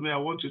said to me, I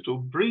want you to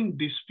bring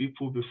these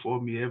people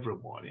before me every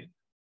morning.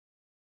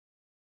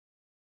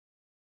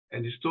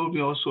 And he told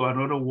me also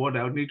another word,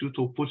 I need you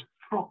to put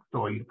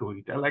structure into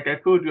it. And like I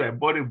told you, I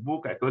bought a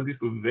book. I thought this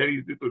was very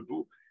easy to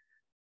do.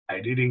 I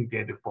didn't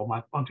get the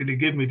format until they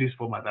gave me this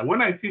format. And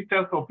when I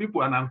tell some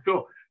people, and I'm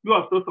sure you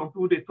have told some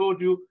people, they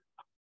told you,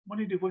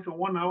 morning devotion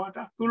 1 hour,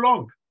 that's too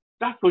long.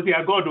 That's what they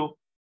are God, though.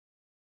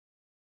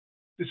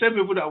 The same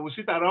people that will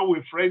sit around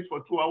with friends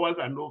for 2 hours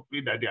and don't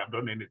feel that they have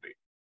done anything.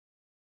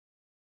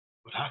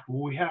 But that's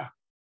who we are.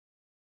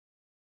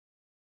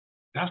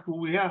 That's who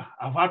we are.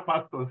 I've had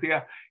pastors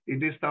here in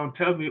this town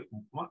tell me,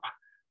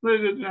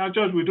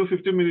 George, we do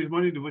 15 minutes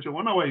morning devotion.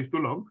 1 hour is too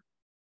long.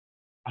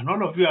 And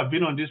all of you have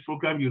been on this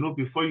program, you know,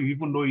 before you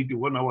even know it, the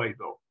 1 hour is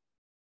up.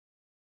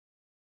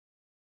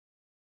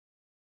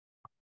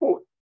 Oh,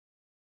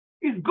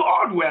 it's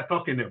God we are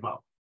talking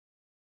about.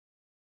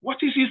 What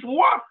is his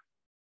work?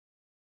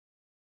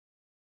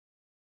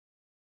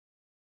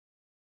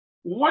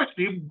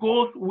 Worship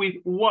goes with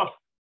work.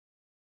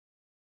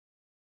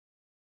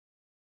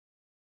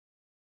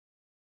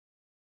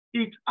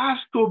 It has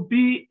to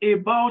be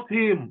about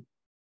him.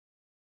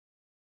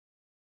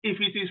 If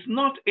it is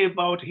not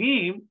about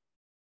him,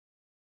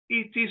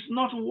 it is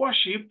not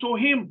worship to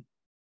him.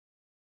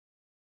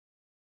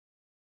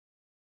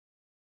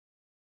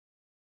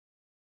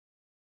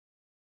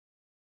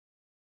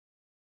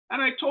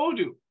 And I told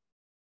you,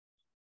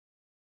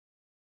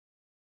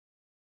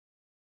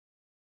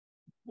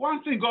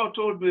 one thing God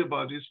told me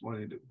about this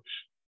morning devotion.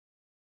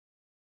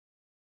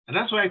 And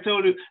that's why I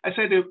told you, I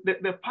said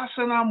the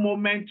personal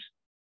moment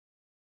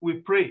we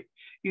pray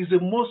is the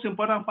most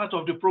important part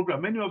of the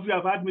program. Many of you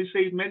have heard me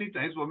say it many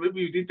times, but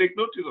maybe you didn't take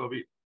notice of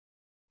it.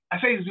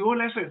 I say it's the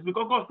whole essence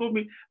because God told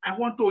me, I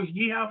want to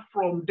hear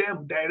from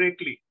them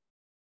directly.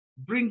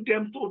 Bring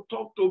them to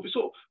talk to me.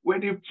 So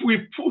when we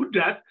put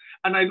that,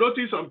 and I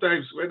notice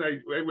sometimes when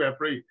we are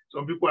praying,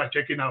 some people are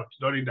checking out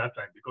during that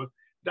time because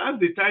that's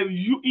the time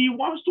he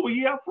wants to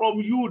hear from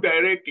you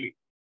directly.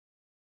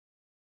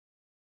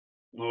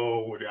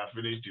 Oh, they have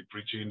finished the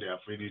preaching, they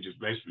have finished the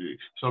blessed.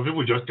 Some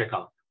people just check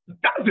out.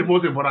 That's the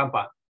most important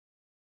part.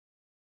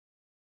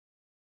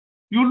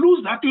 You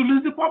lose that, you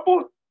lose the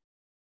purpose.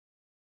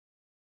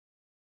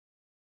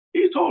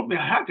 He told me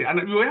I had it.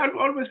 And you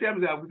always hear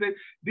me say, I would say,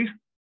 this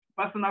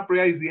personal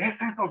prayer is the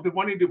essence of the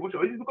morning devotion.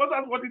 It's because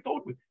that's what he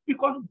told me.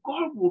 Because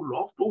God would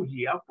love to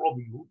hear from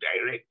you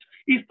direct.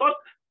 It's not,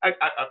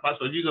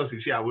 Pastor Jesus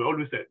is here. We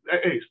always say,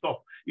 hey,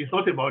 stop. It's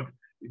not about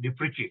the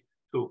preaching.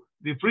 So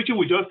the preaching,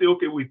 we just say,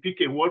 okay, we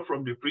pick a word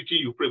from the preaching,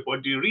 you pray.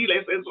 But the real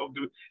essence of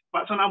the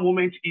personal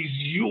moment is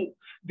you.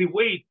 The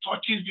way it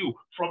touches you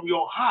from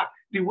your heart,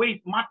 the way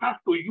it matters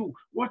to you,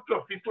 what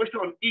your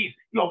situation is.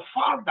 Your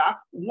Father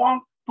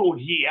wants to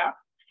hear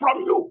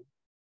from you.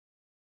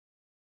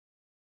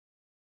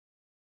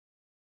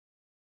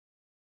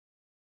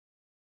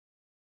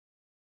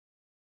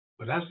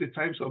 But that's the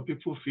time some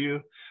people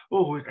feel,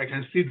 oh, I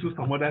can still do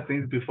some other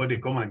things before they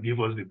come and give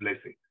us the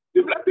blessing.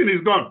 The blessing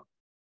is gone.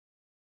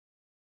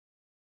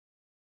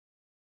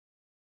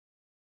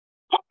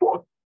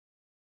 Purpose.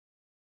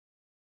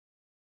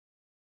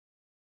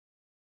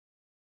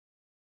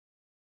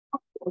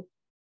 Purpose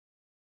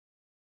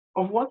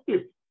of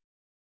worship.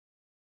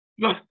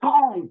 Your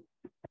song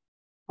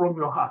from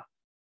your heart.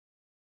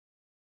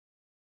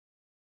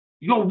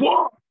 Your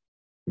word.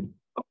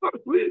 Of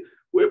course,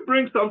 we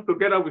bring songs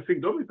together, we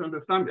sing, don't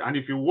misunderstand me. And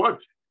if you watch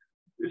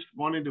this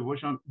morning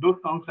devotion, those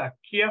songs are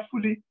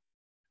carefully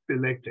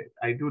selected.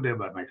 I do them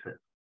by myself.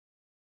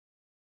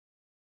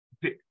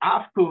 They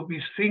have to be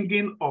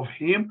singing of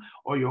him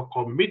or your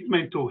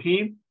commitment to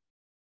him.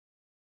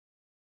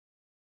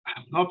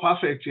 I'm not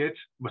perfect yet,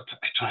 but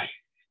I try.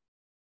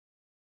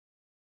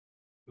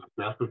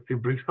 We have to still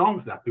bring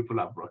songs that people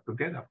have brought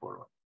together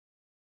for us.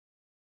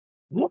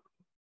 What?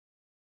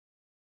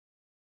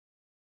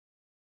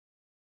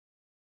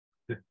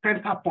 The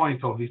center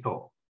point of it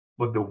all,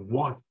 but the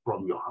word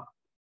from your heart.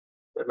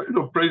 We're going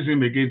to praise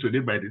him again today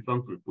by the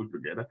songs we put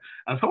together.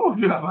 And some of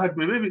you have heard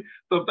me, maybe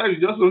sometimes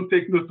you just don't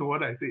take note of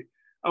what I say.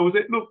 I will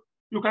say, look,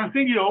 you can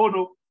sing your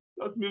own,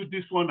 just mute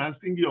this one and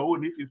sing your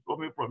own if it's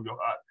coming from your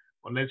heart.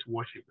 But let's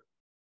worship it.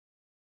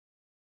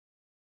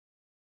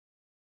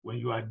 When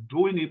you are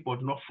doing it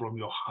but not from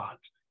your heart,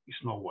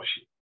 it's not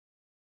worship.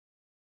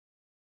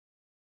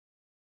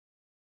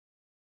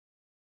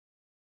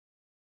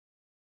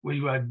 When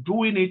you are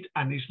doing it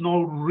and it's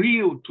not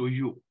real to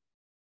you,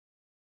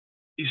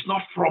 it's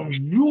not from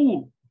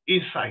you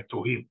inside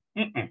to him.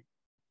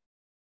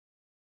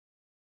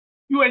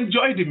 You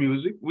enjoy the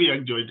music. We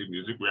enjoy the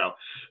music.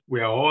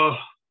 We are all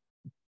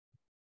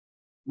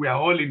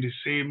in the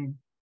same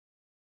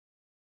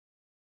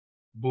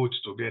boat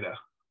together.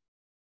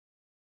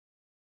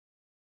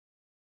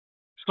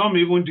 Some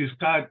even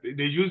discard,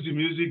 they use the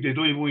music, they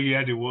don't even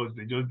hear the words,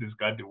 they just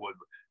discard the words.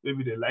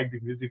 Maybe they like the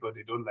music or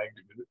they don't like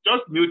the music.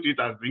 Just mute it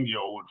and sing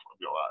your own from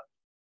your heart.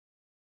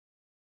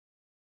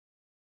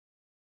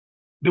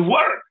 The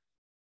word,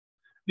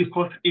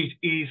 because it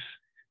is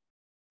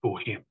to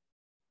him.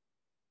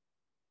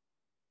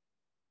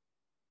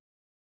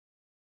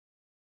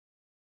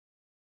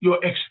 Your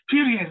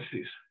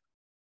experiences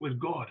with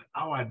God,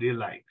 how are they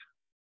like?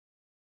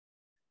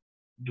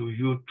 Do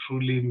you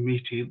truly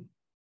meet him?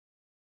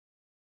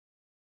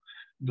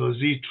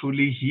 Does he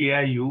truly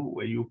hear you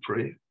when you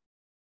pray?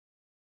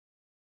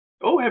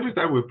 Oh, every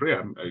time we pray,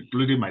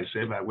 including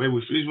myself, when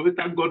we finish, we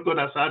thank God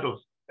has heard us.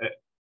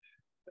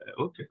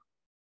 Okay.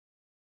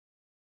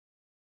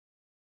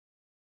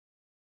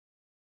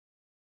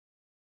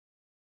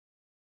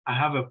 I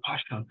have a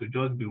passion to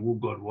just be who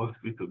God wants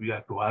me to be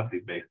and to have the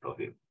best of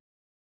him.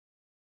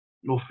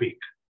 No fake.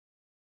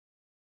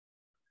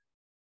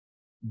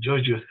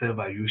 Judge yourself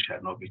and you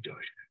shall not be judged.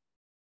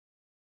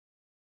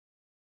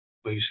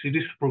 But you see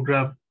this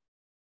program,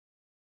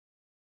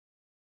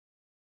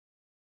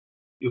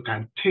 you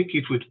can take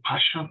it with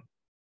passion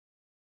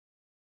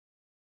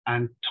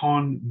and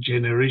turn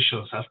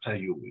generations after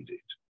you with it.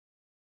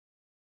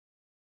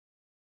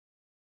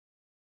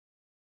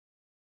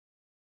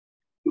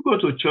 You go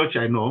to church,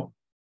 I know,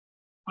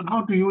 but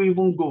how do you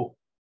even go?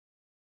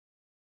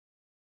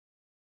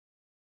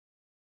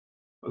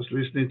 I was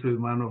listening to the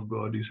man of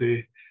God. He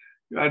said,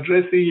 you're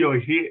addressing your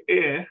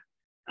hair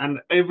and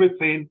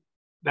everything,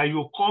 that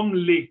you come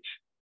late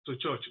to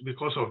church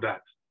because of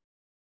that.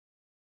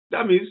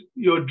 That means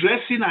your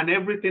dressing and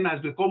everything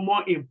has become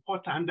more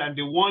important than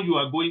the one you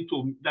are going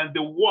to, than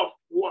the work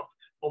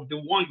of the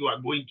one you are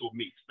going to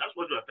meet. That's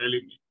what you are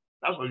telling me.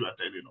 That's what you are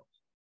telling us.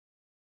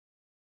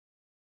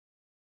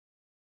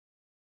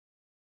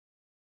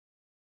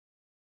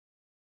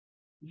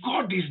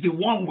 God is the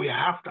one we are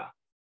after.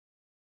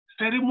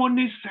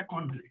 Ceremony is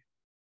secondary.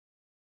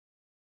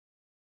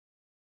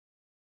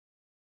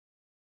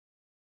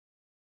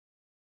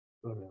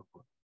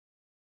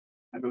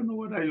 I don't know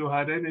whether you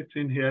had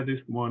anything here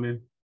this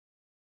morning.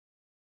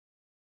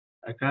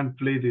 I can't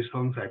play the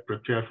songs I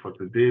prepared for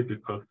today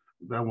because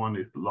that one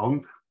is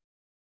long.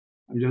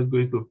 I'm just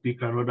going to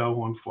pick another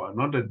one for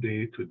another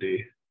day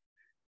today.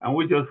 And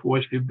we just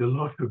worship the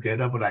Lord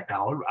together. But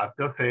I've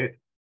just said,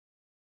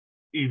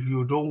 if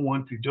you don't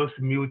want to, just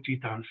mute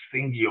it and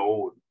sing your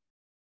own.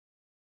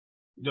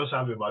 Just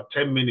have about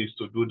 10 minutes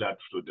to do that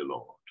to the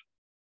Lord.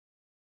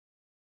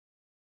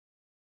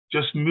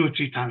 Just mute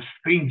it and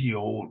sing your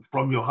own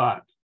from your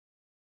heart.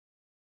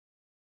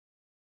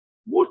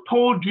 Who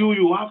told you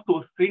you have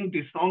to sing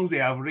the songs they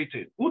have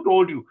written? Who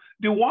told you?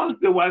 The ones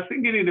they were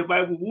singing in the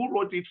Bible, who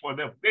wrote it for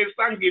them? They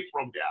sang it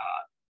from their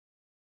heart.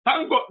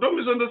 Thank God. Don't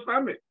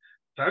misunderstand me.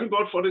 Thank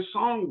God for the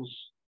songs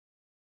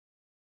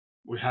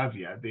we have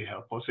here. They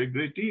help us a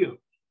great deal.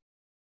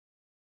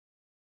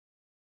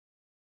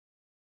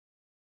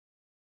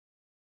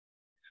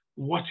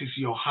 What is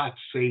your heart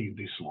saying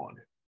this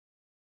morning?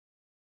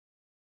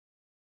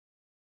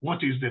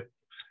 What is the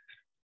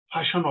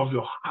passion of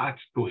your heart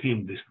to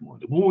him this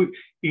morning? Who is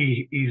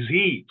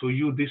he to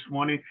you this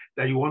morning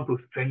that you want to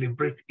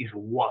celebrate his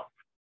worth?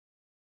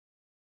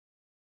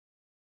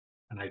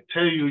 And I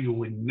tell you, you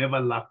will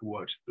never lack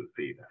words to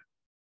say that.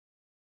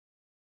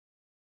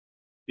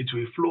 It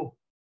will flow.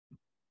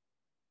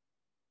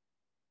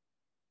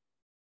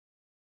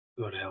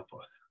 God help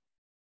us.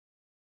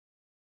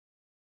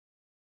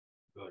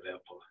 God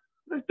help us.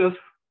 Let's just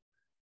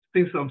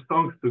sing some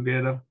songs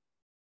together.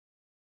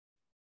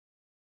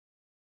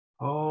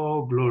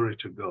 Oh, glory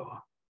to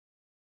God.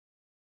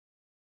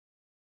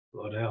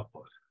 God help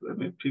us. Let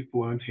me pick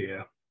one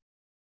here.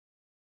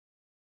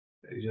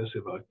 It's just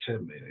about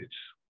 10 minutes.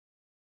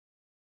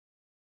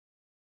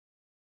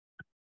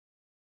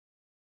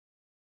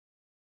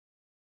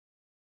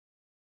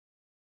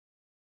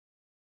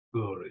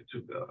 Glory to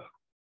God.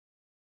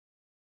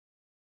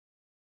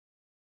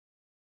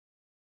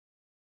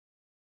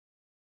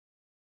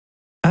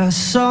 I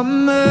saw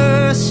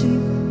mercy,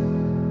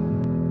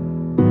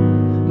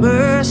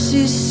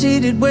 mercy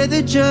seated where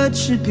the judge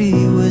should be,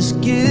 was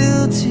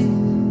guilty,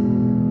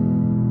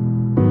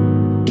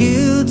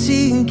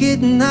 guilty and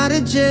getting out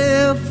of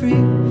jail free.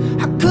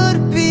 How could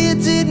it be I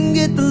didn't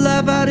get the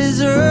life I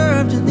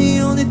deserved, and the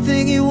only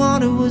thing he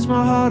wanted was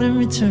my heart in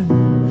return?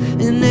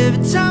 And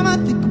every time I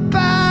think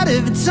about it,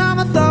 every time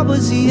I thought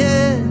was the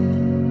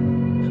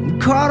end, I'm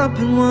caught up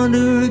in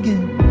wonder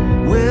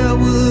again. Where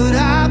would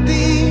I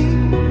be?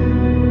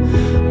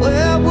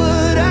 Where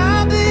would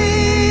I be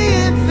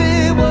if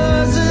it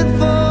wasn't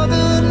for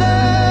the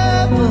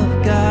love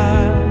of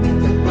God?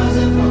 If it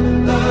wasn't for the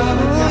love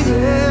of God. Oh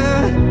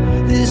yeah,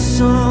 this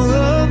song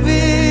of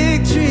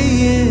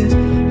victory is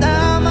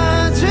now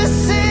mine to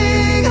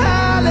sing.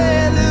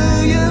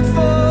 Hallelujah,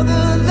 for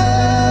the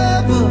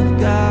love of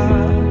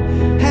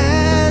God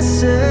has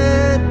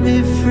set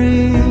me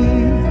free.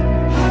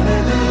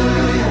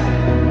 Hallelujah,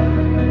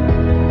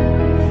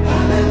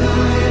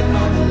 hallelujah,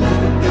 for the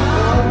love of God.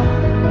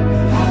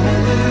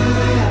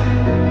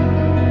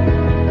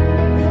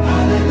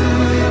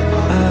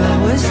 I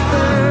was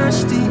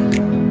thirsty,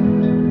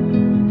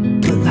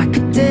 but like a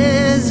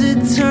desert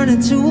turned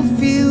into a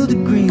field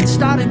of green.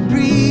 Started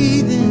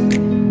breathing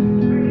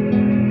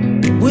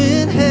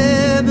when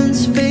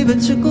heaven's favor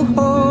took a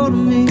hold of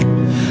me.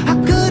 How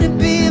could it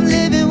be I'm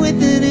living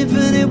with an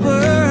infinite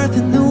worth,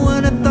 and the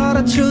one I thought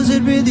I chose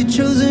had really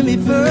chosen me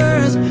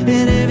first?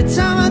 And every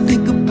time I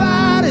think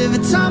about it,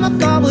 every time I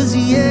thought was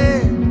the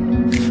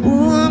end,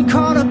 oh, I'm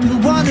caught up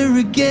in wonder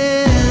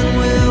again.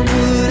 Where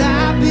would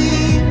I be?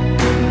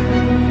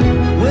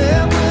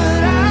 Where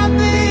would I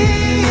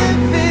be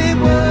if it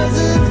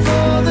wasn't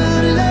for the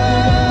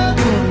love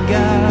of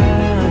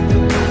God?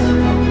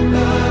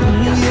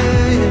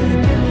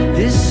 Yeah,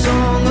 this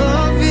song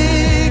of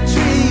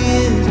victory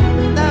is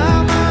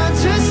now mine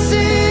to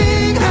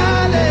sing.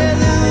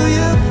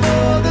 Hallelujah,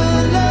 for the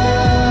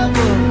love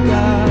of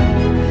God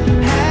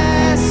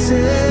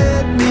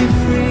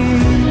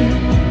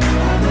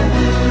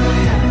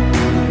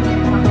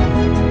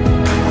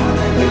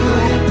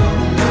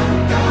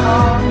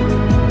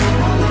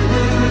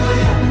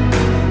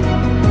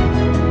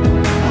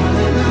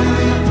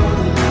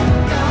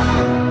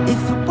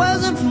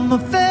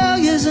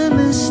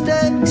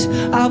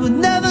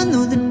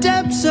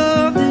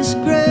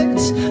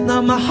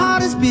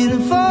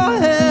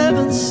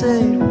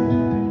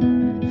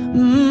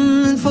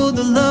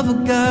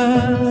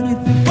God.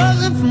 If it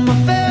wasn't for my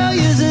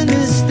failures and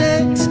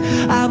mistakes,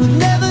 I would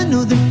never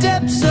know the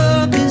depths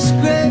of His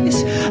grace.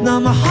 Now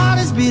my heart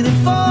is beating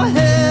for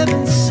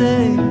heaven's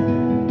sake.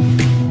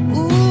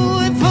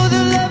 Ooh, and for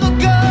the love of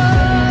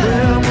God,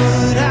 where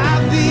would I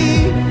be?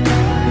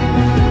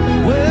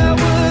 Where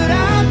would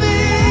I be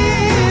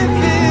if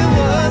it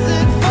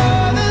wasn't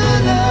for the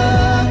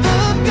love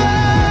of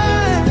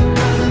God?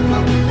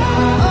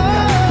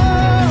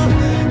 Oh,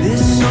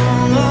 this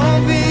song of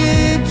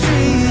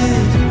victory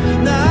is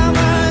now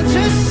mine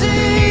to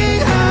sing.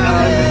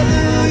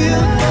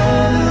 Hallelujah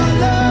for the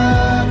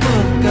love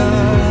of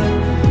God.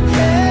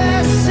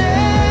 Yes,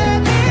 set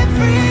me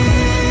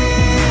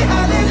free.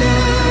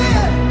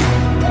 Hallelujah.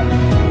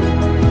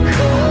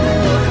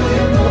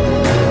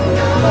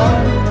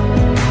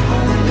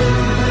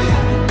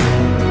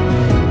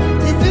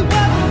 If it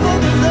wasn't for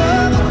the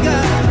love of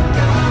God,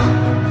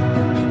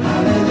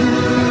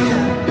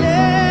 hallelujah,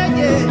 yeah,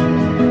 yeah,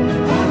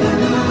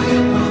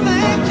 hallelujah,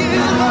 thank you,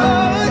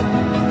 Lord,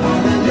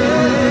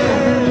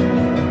 hallelujah,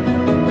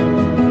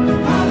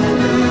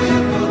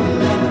 hallelujah for the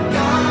love of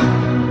God,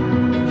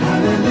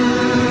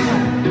 hallelujah,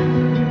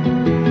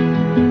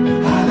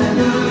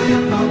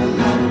 hallelujah for the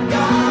love of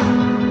God,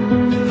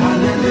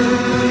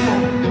 hallelujah,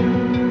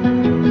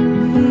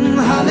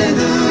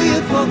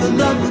 hallelujah for the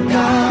love of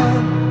God.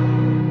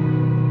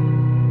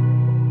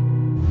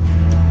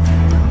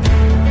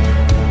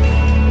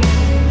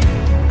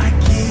 I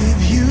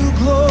give you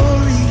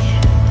glory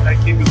I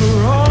give you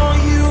for all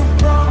you've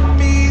brought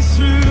me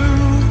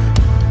through,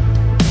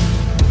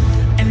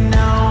 and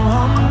now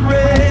I'm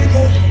ready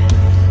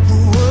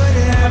for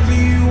whatever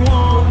you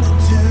want to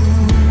do.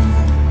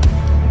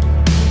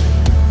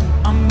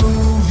 I'm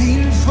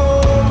moving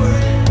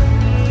forward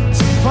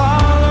to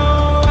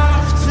follow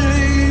after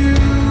you,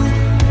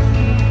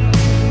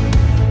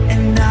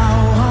 and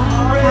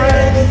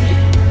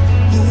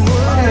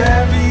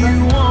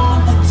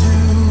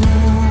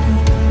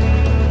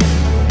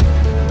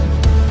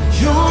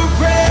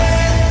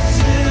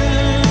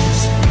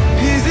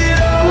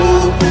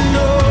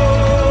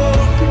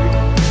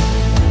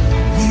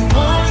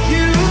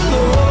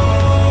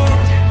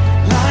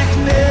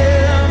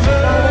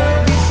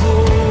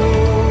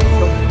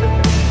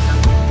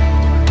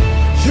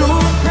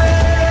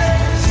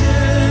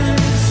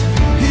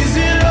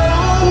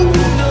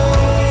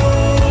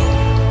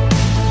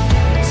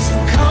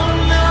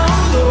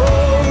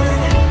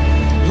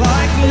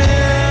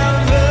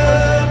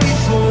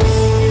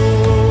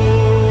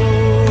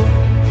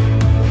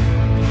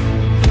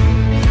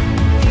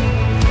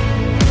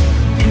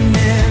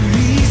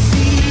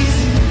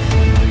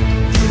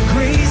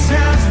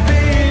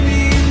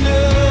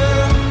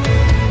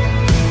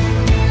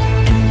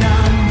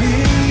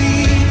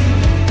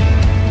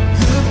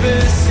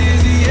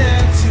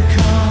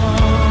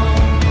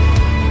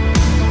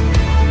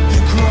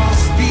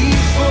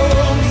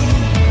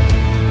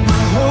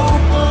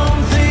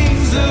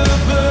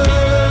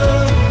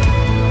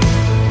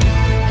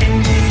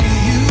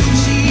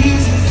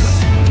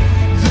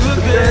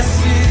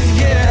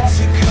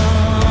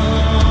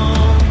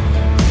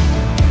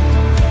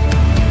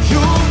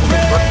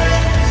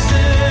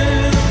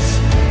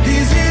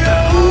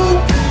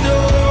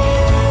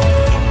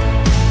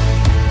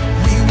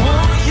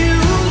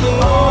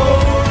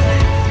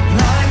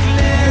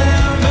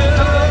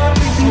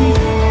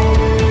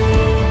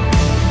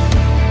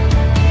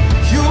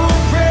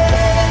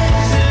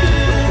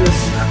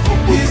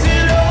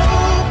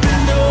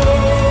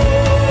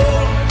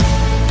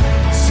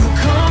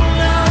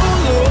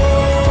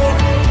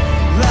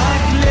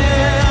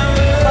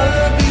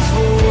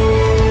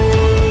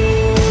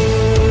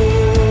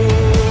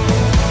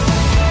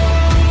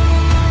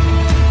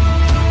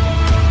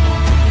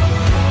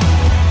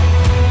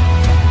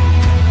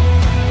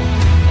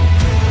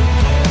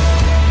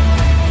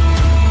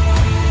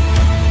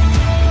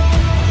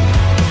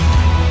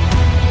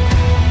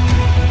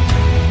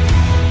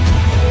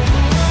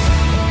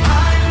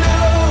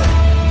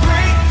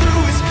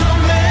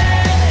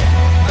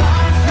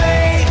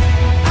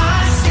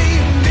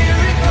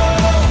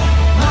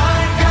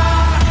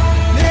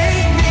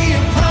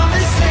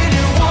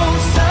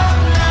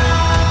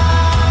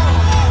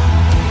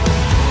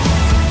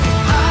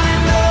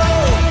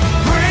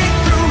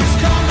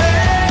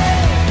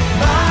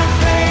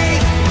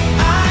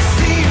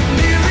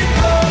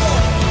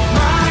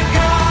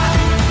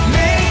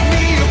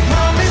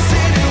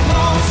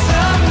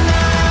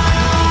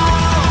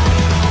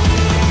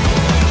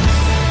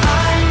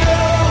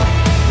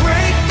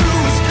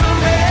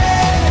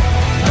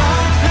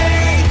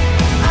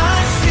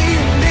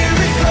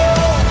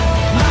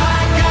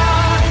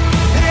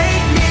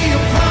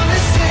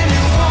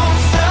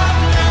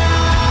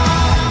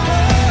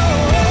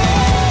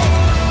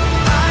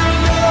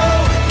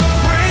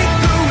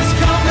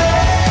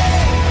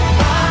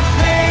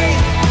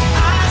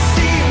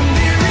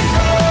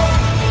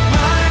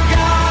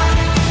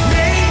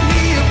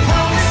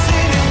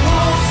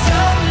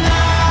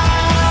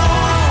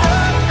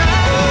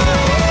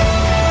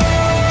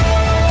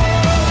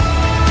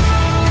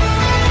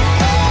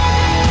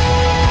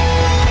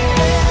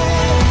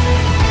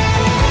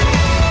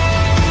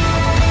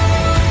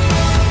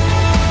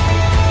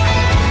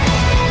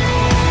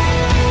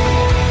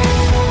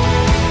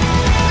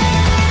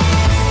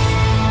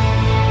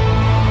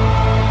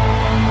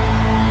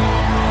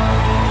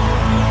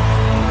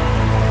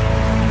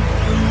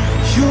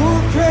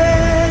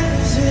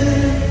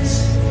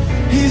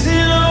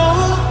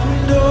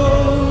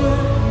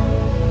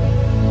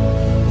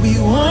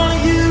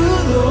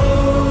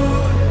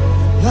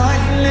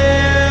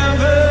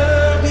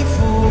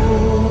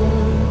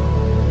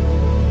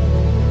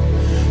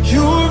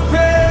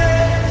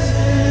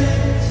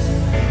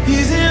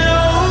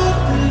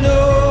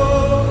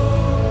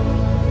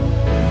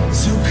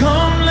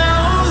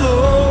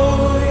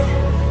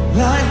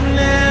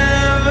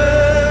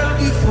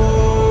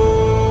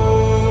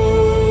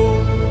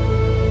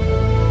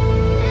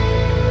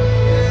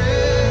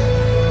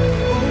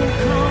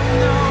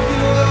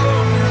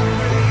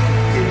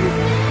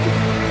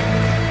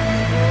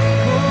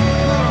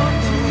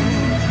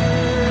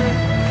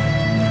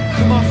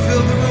Come on,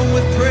 fill the room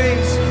with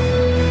praise.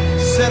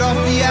 Set off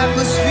the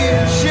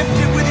atmosphere. Shift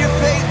it with your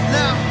faith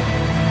now.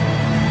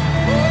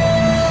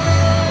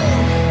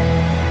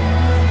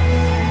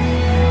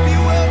 Be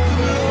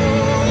welcome,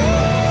 Lord.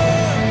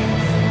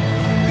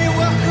 Be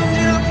welcomed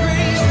in our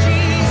praise,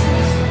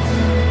 Jesus.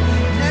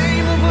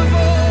 Name above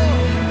all.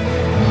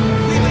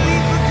 We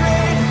believe for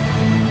great.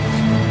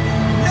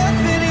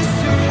 Nothing is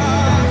too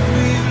hard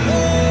for you,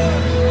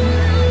 Lord.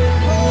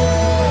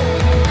 Oh,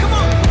 come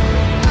on.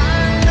 I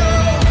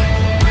know.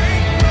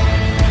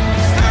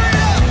 Stir it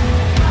up.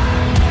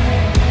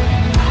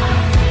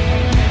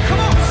 Come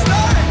on,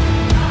 start it.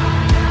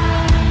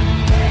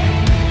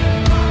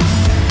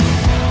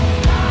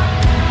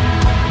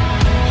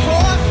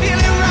 Oh, I feel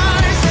it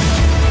rising.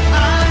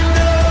 I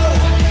know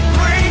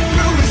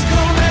breakthrough is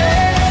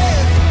coming.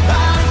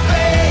 By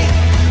faith,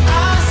 I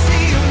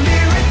see a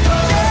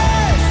miracle.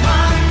 Yes,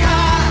 my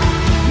God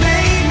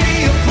made me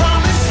a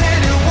promise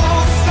and it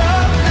won't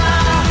stop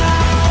now.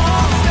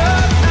 Won't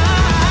stop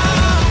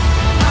now.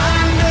 I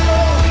know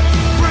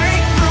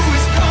breakthrough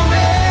is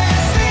coming.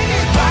 Sing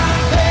it. By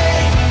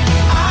faith,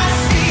 I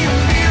see a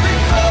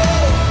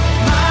miracle.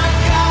 My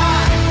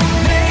God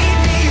made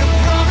me a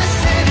promise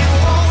and it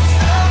won't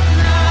stop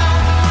now.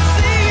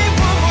 Sing it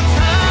one more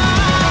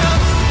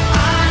time.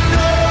 I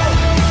know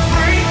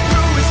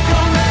breakthrough is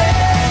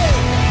coming.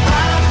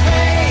 By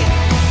faith,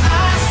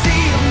 I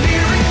see a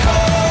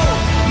miracle.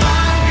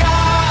 My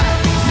God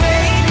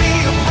made me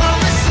a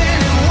promise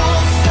and it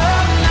won't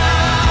stop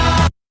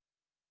now.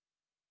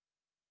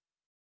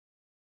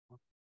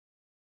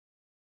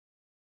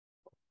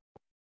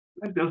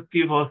 Let's just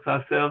give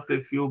ourselves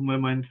a few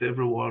moments,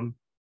 everyone.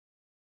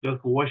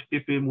 Just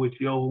worship him with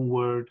your own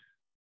words.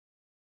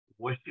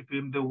 Worship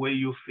him the way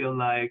you feel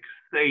like.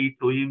 Say it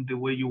to him the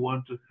way you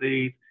want to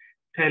say it.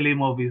 Tell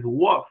him of his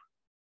worth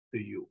to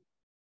you.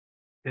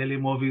 Tell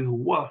him of his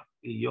worth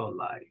in your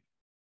life.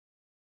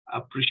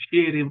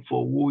 Appreciate him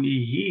for who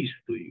he is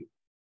to you.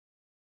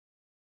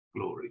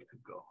 Glory to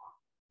God.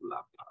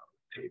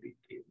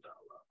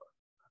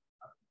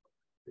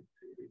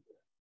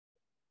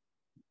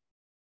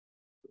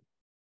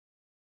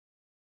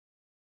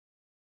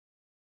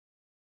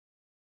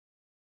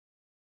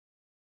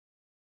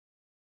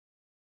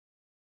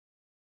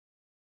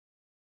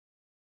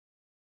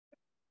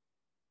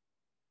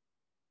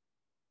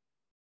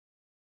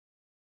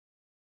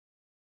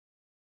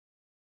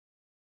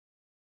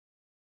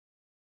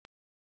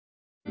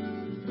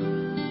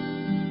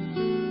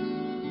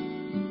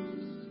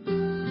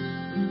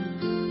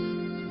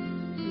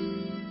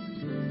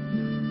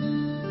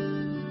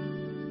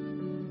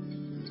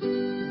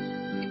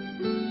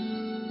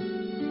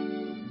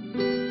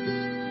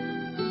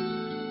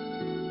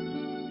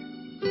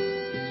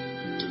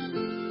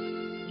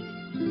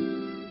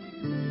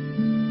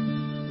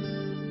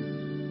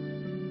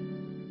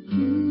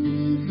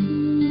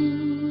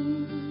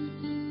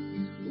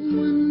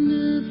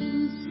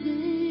 Wonderful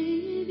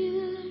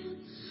Savior,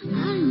 I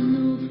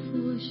know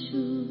for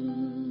sure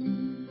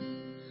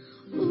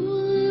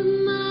all of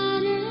my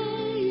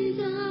days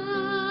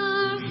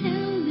are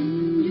held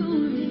in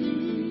your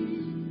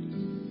hand,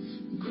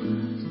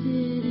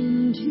 crafted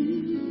into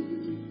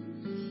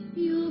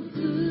your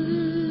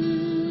perfect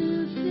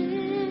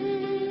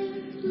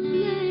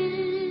plan.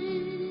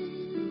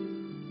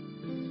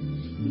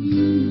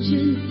 You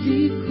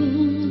gently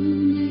call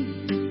me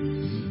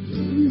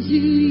into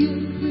your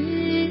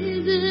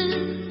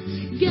presence,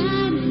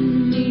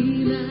 guiding me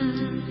by.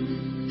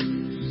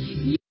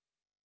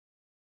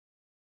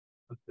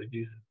 Pastor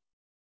Jesus.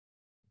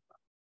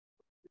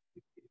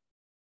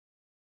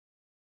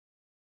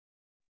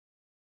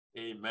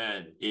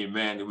 Amen.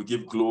 Amen. We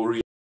give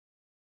glory.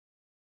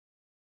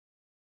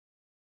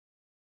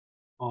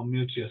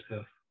 Unmute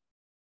yourself.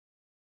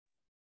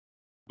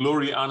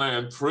 Glory, honor,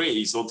 and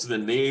praise unto the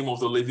name of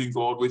the living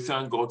God. We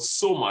thank God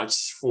so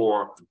much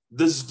for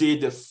this day,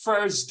 the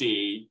first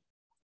day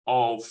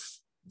of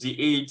the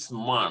 8th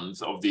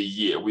month of the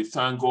year. We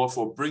thank God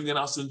for bringing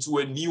us into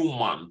a new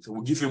month.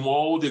 We give him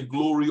all the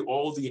glory,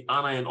 all the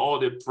honor, and all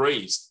the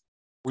praise.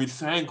 We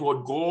thank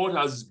God. God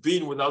has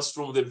been with us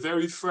from the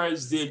very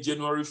first day,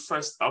 January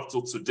 1st, up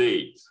to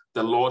today.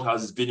 The Lord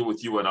has been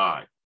with you and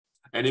I.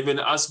 And even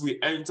as we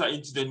enter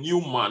into the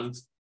new month,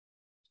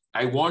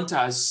 I want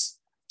us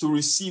to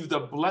receive the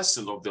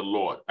blessing of the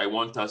Lord. I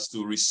want us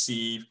to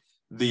receive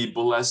the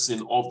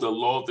blessing of the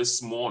Lord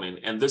this morning.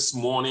 And this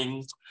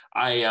morning,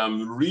 I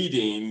am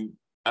reading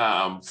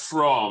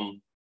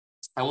from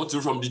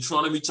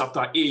Deuteronomy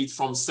chapter 8,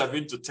 from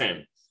 7 to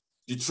 10.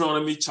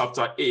 Deuteronomy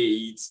chapter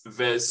 8,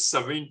 verse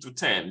 7 to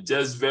 10,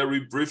 just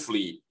very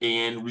briefly,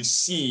 and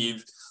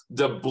receive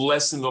the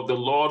blessing of the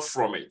Lord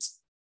from it.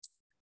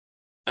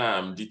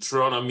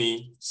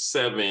 Deuteronomy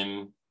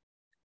 7.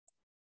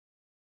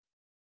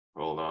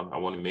 Hold on, I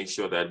want to make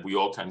sure that we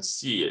all can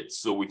see it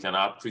so we can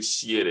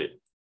appreciate it.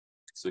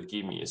 So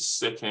give me a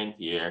second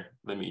here.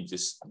 Let me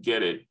just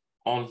get it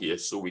on here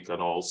so we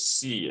can all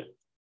see it.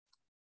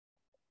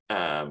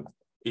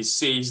 It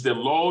says, the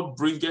Lord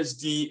bringeth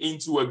thee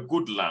into a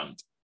good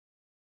land,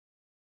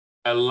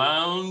 a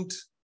land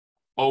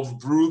of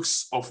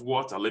brooks of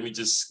water. Let me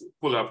just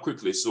pull it up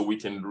quickly so we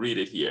can read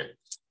it here.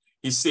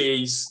 He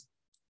says,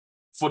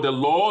 for the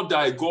Lord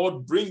thy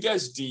God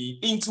bringeth thee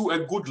into a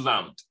good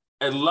land,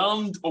 a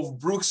land of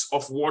brooks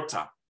of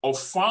water, of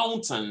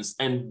fountains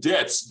and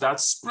depths that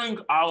spring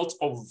out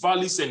of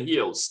valleys and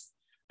hills,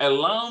 a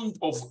land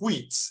of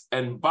wheat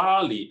and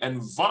barley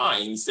and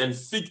vines and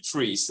fig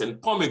trees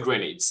and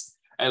pomegranates,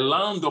 a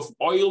land of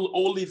oil,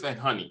 olive, and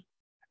honey,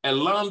 a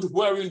land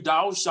wherein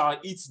thou shalt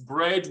eat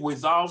bread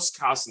without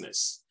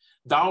scarceness.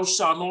 Thou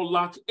shalt not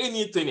lack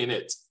anything in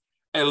it.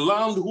 A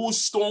land whose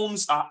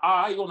stones are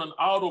iron and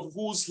out of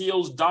whose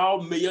hills thou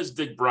mayest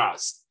dig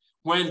brass.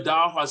 When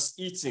thou hast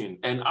eaten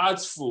and art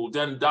full,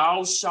 then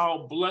thou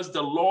shalt bless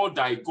the Lord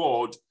thy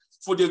God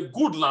for the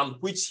good land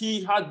which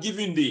he hath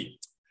given thee.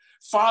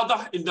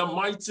 Father, in the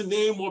mighty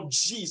name of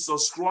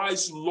Jesus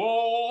Christ,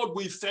 Lord,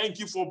 we thank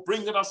you for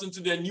bringing us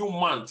into the new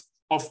month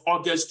of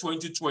August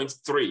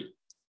 2023.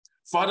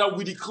 Father,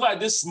 we declare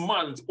this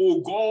month, oh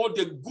God,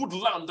 the good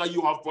land that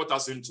you have brought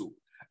us into,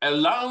 a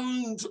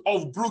land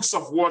of brooks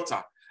of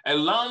water, a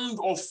land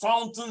of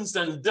fountains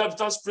and depths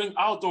that spring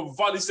out of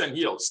valleys and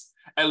hills,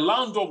 a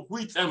land of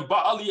wheat and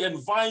barley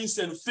and vines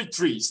and fig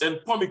trees and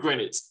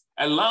pomegranates,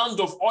 a land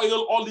of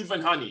oil, olive,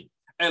 and honey,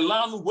 a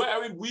land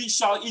wherein we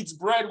shall eat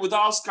bread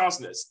without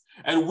scarceness,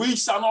 and we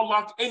shall not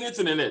lack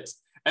anything in it,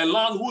 a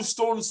land whose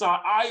stones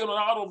are iron and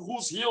out of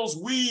whose hills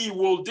we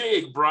will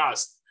dig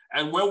brass.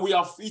 And when we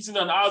have eaten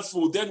and are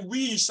full, then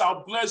we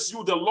shall bless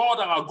you, the Lord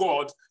our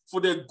God, for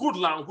the good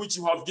land which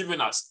you have given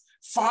us.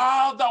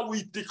 Father,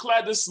 we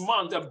declare this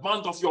month a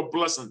month of your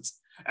blessings.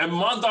 A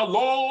month that,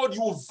 Lord,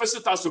 you will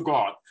visit us, O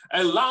God.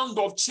 A land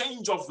of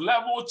change of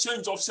level,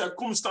 change of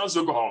circumstance,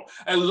 O God.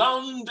 A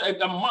land,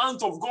 a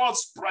month of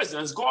God's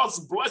presence, God's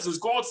blessings,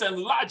 God's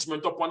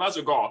enlargement upon us,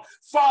 O God.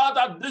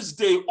 Father, this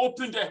day,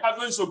 open the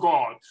heavens, O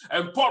God,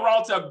 and pour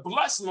out a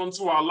blessing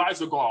unto our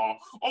lives, O God.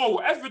 Oh,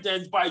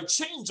 evident by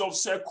change of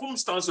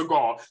circumstance, O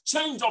God,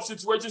 change of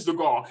situations, O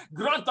God.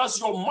 Grant us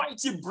your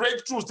mighty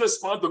breakthroughs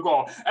this month, O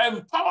God.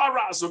 Empower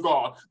us, O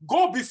God.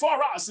 Go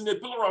before us in a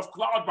pillar of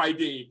cloud by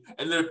day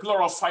and in a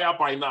pillar of fire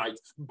by night.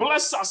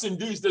 Bless us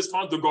indeed this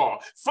month, O God.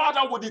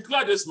 Father, we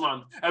declare this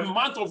month a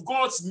month of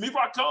God's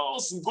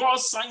miracles,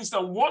 God's signs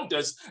and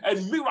wonders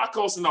and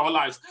miracles in our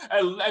lives.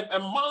 A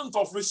month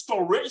of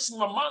restoration,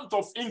 a month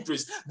of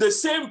increase. The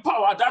same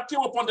power that came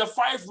upon the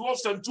 5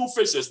 loaves and 2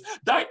 fishes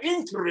that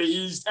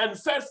increased and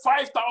fed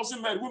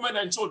 5,000 men, women,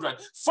 and children.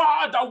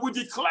 Father, we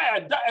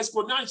declare that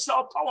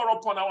exponential power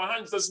upon our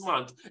hands this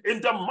month.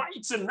 In the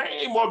mighty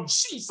name of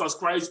Jesus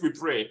Christ, we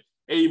pray.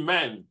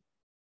 Amen.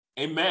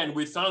 Amen.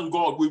 We thank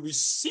God. We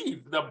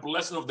receive the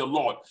blessing of the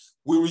Lord.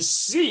 We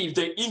receive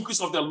the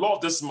increase of the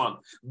Lord this month.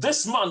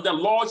 This month, the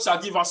Lord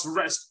shall give us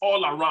rest,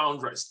 all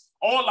around rest.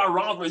 All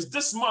around us.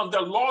 This month,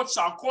 the Lord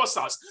shall cause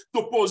us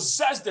to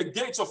possess the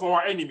gates of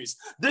our enemies.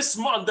 This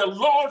month, the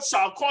Lord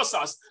shall cause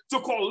us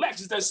to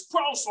collect the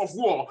spoils of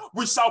war.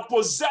 We shall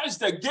possess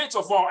the gates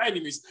of our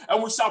enemies,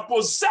 and we shall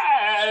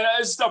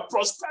possess the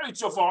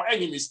prosperity of our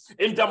enemies.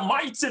 In the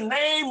mighty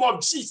name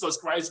of Jesus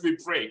Christ, we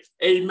pray.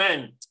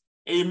 Amen.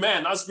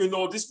 Amen. As we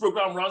know, this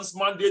program runs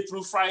Monday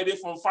through Friday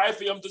from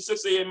 5 a.m. to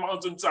 6 a.m.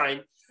 Mountain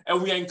Time,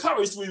 and we are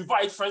encouraged to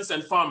invite friends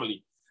and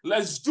family.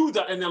 Let's do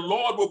that, and the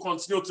Lord will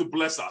continue to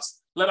bless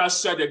us. Let us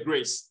share the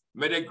grace.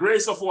 May the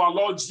grace of our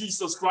Lord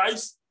Jesus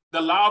Christ, the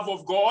love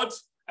of God,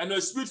 and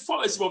the sweet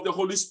fellowship of the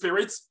Holy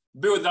Spirit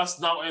be with us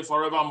now and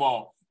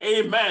forevermore.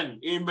 Amen.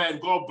 Amen.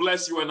 God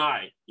bless you and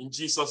I. In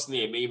Jesus'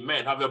 name,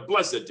 amen. Have a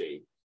blessed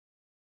day.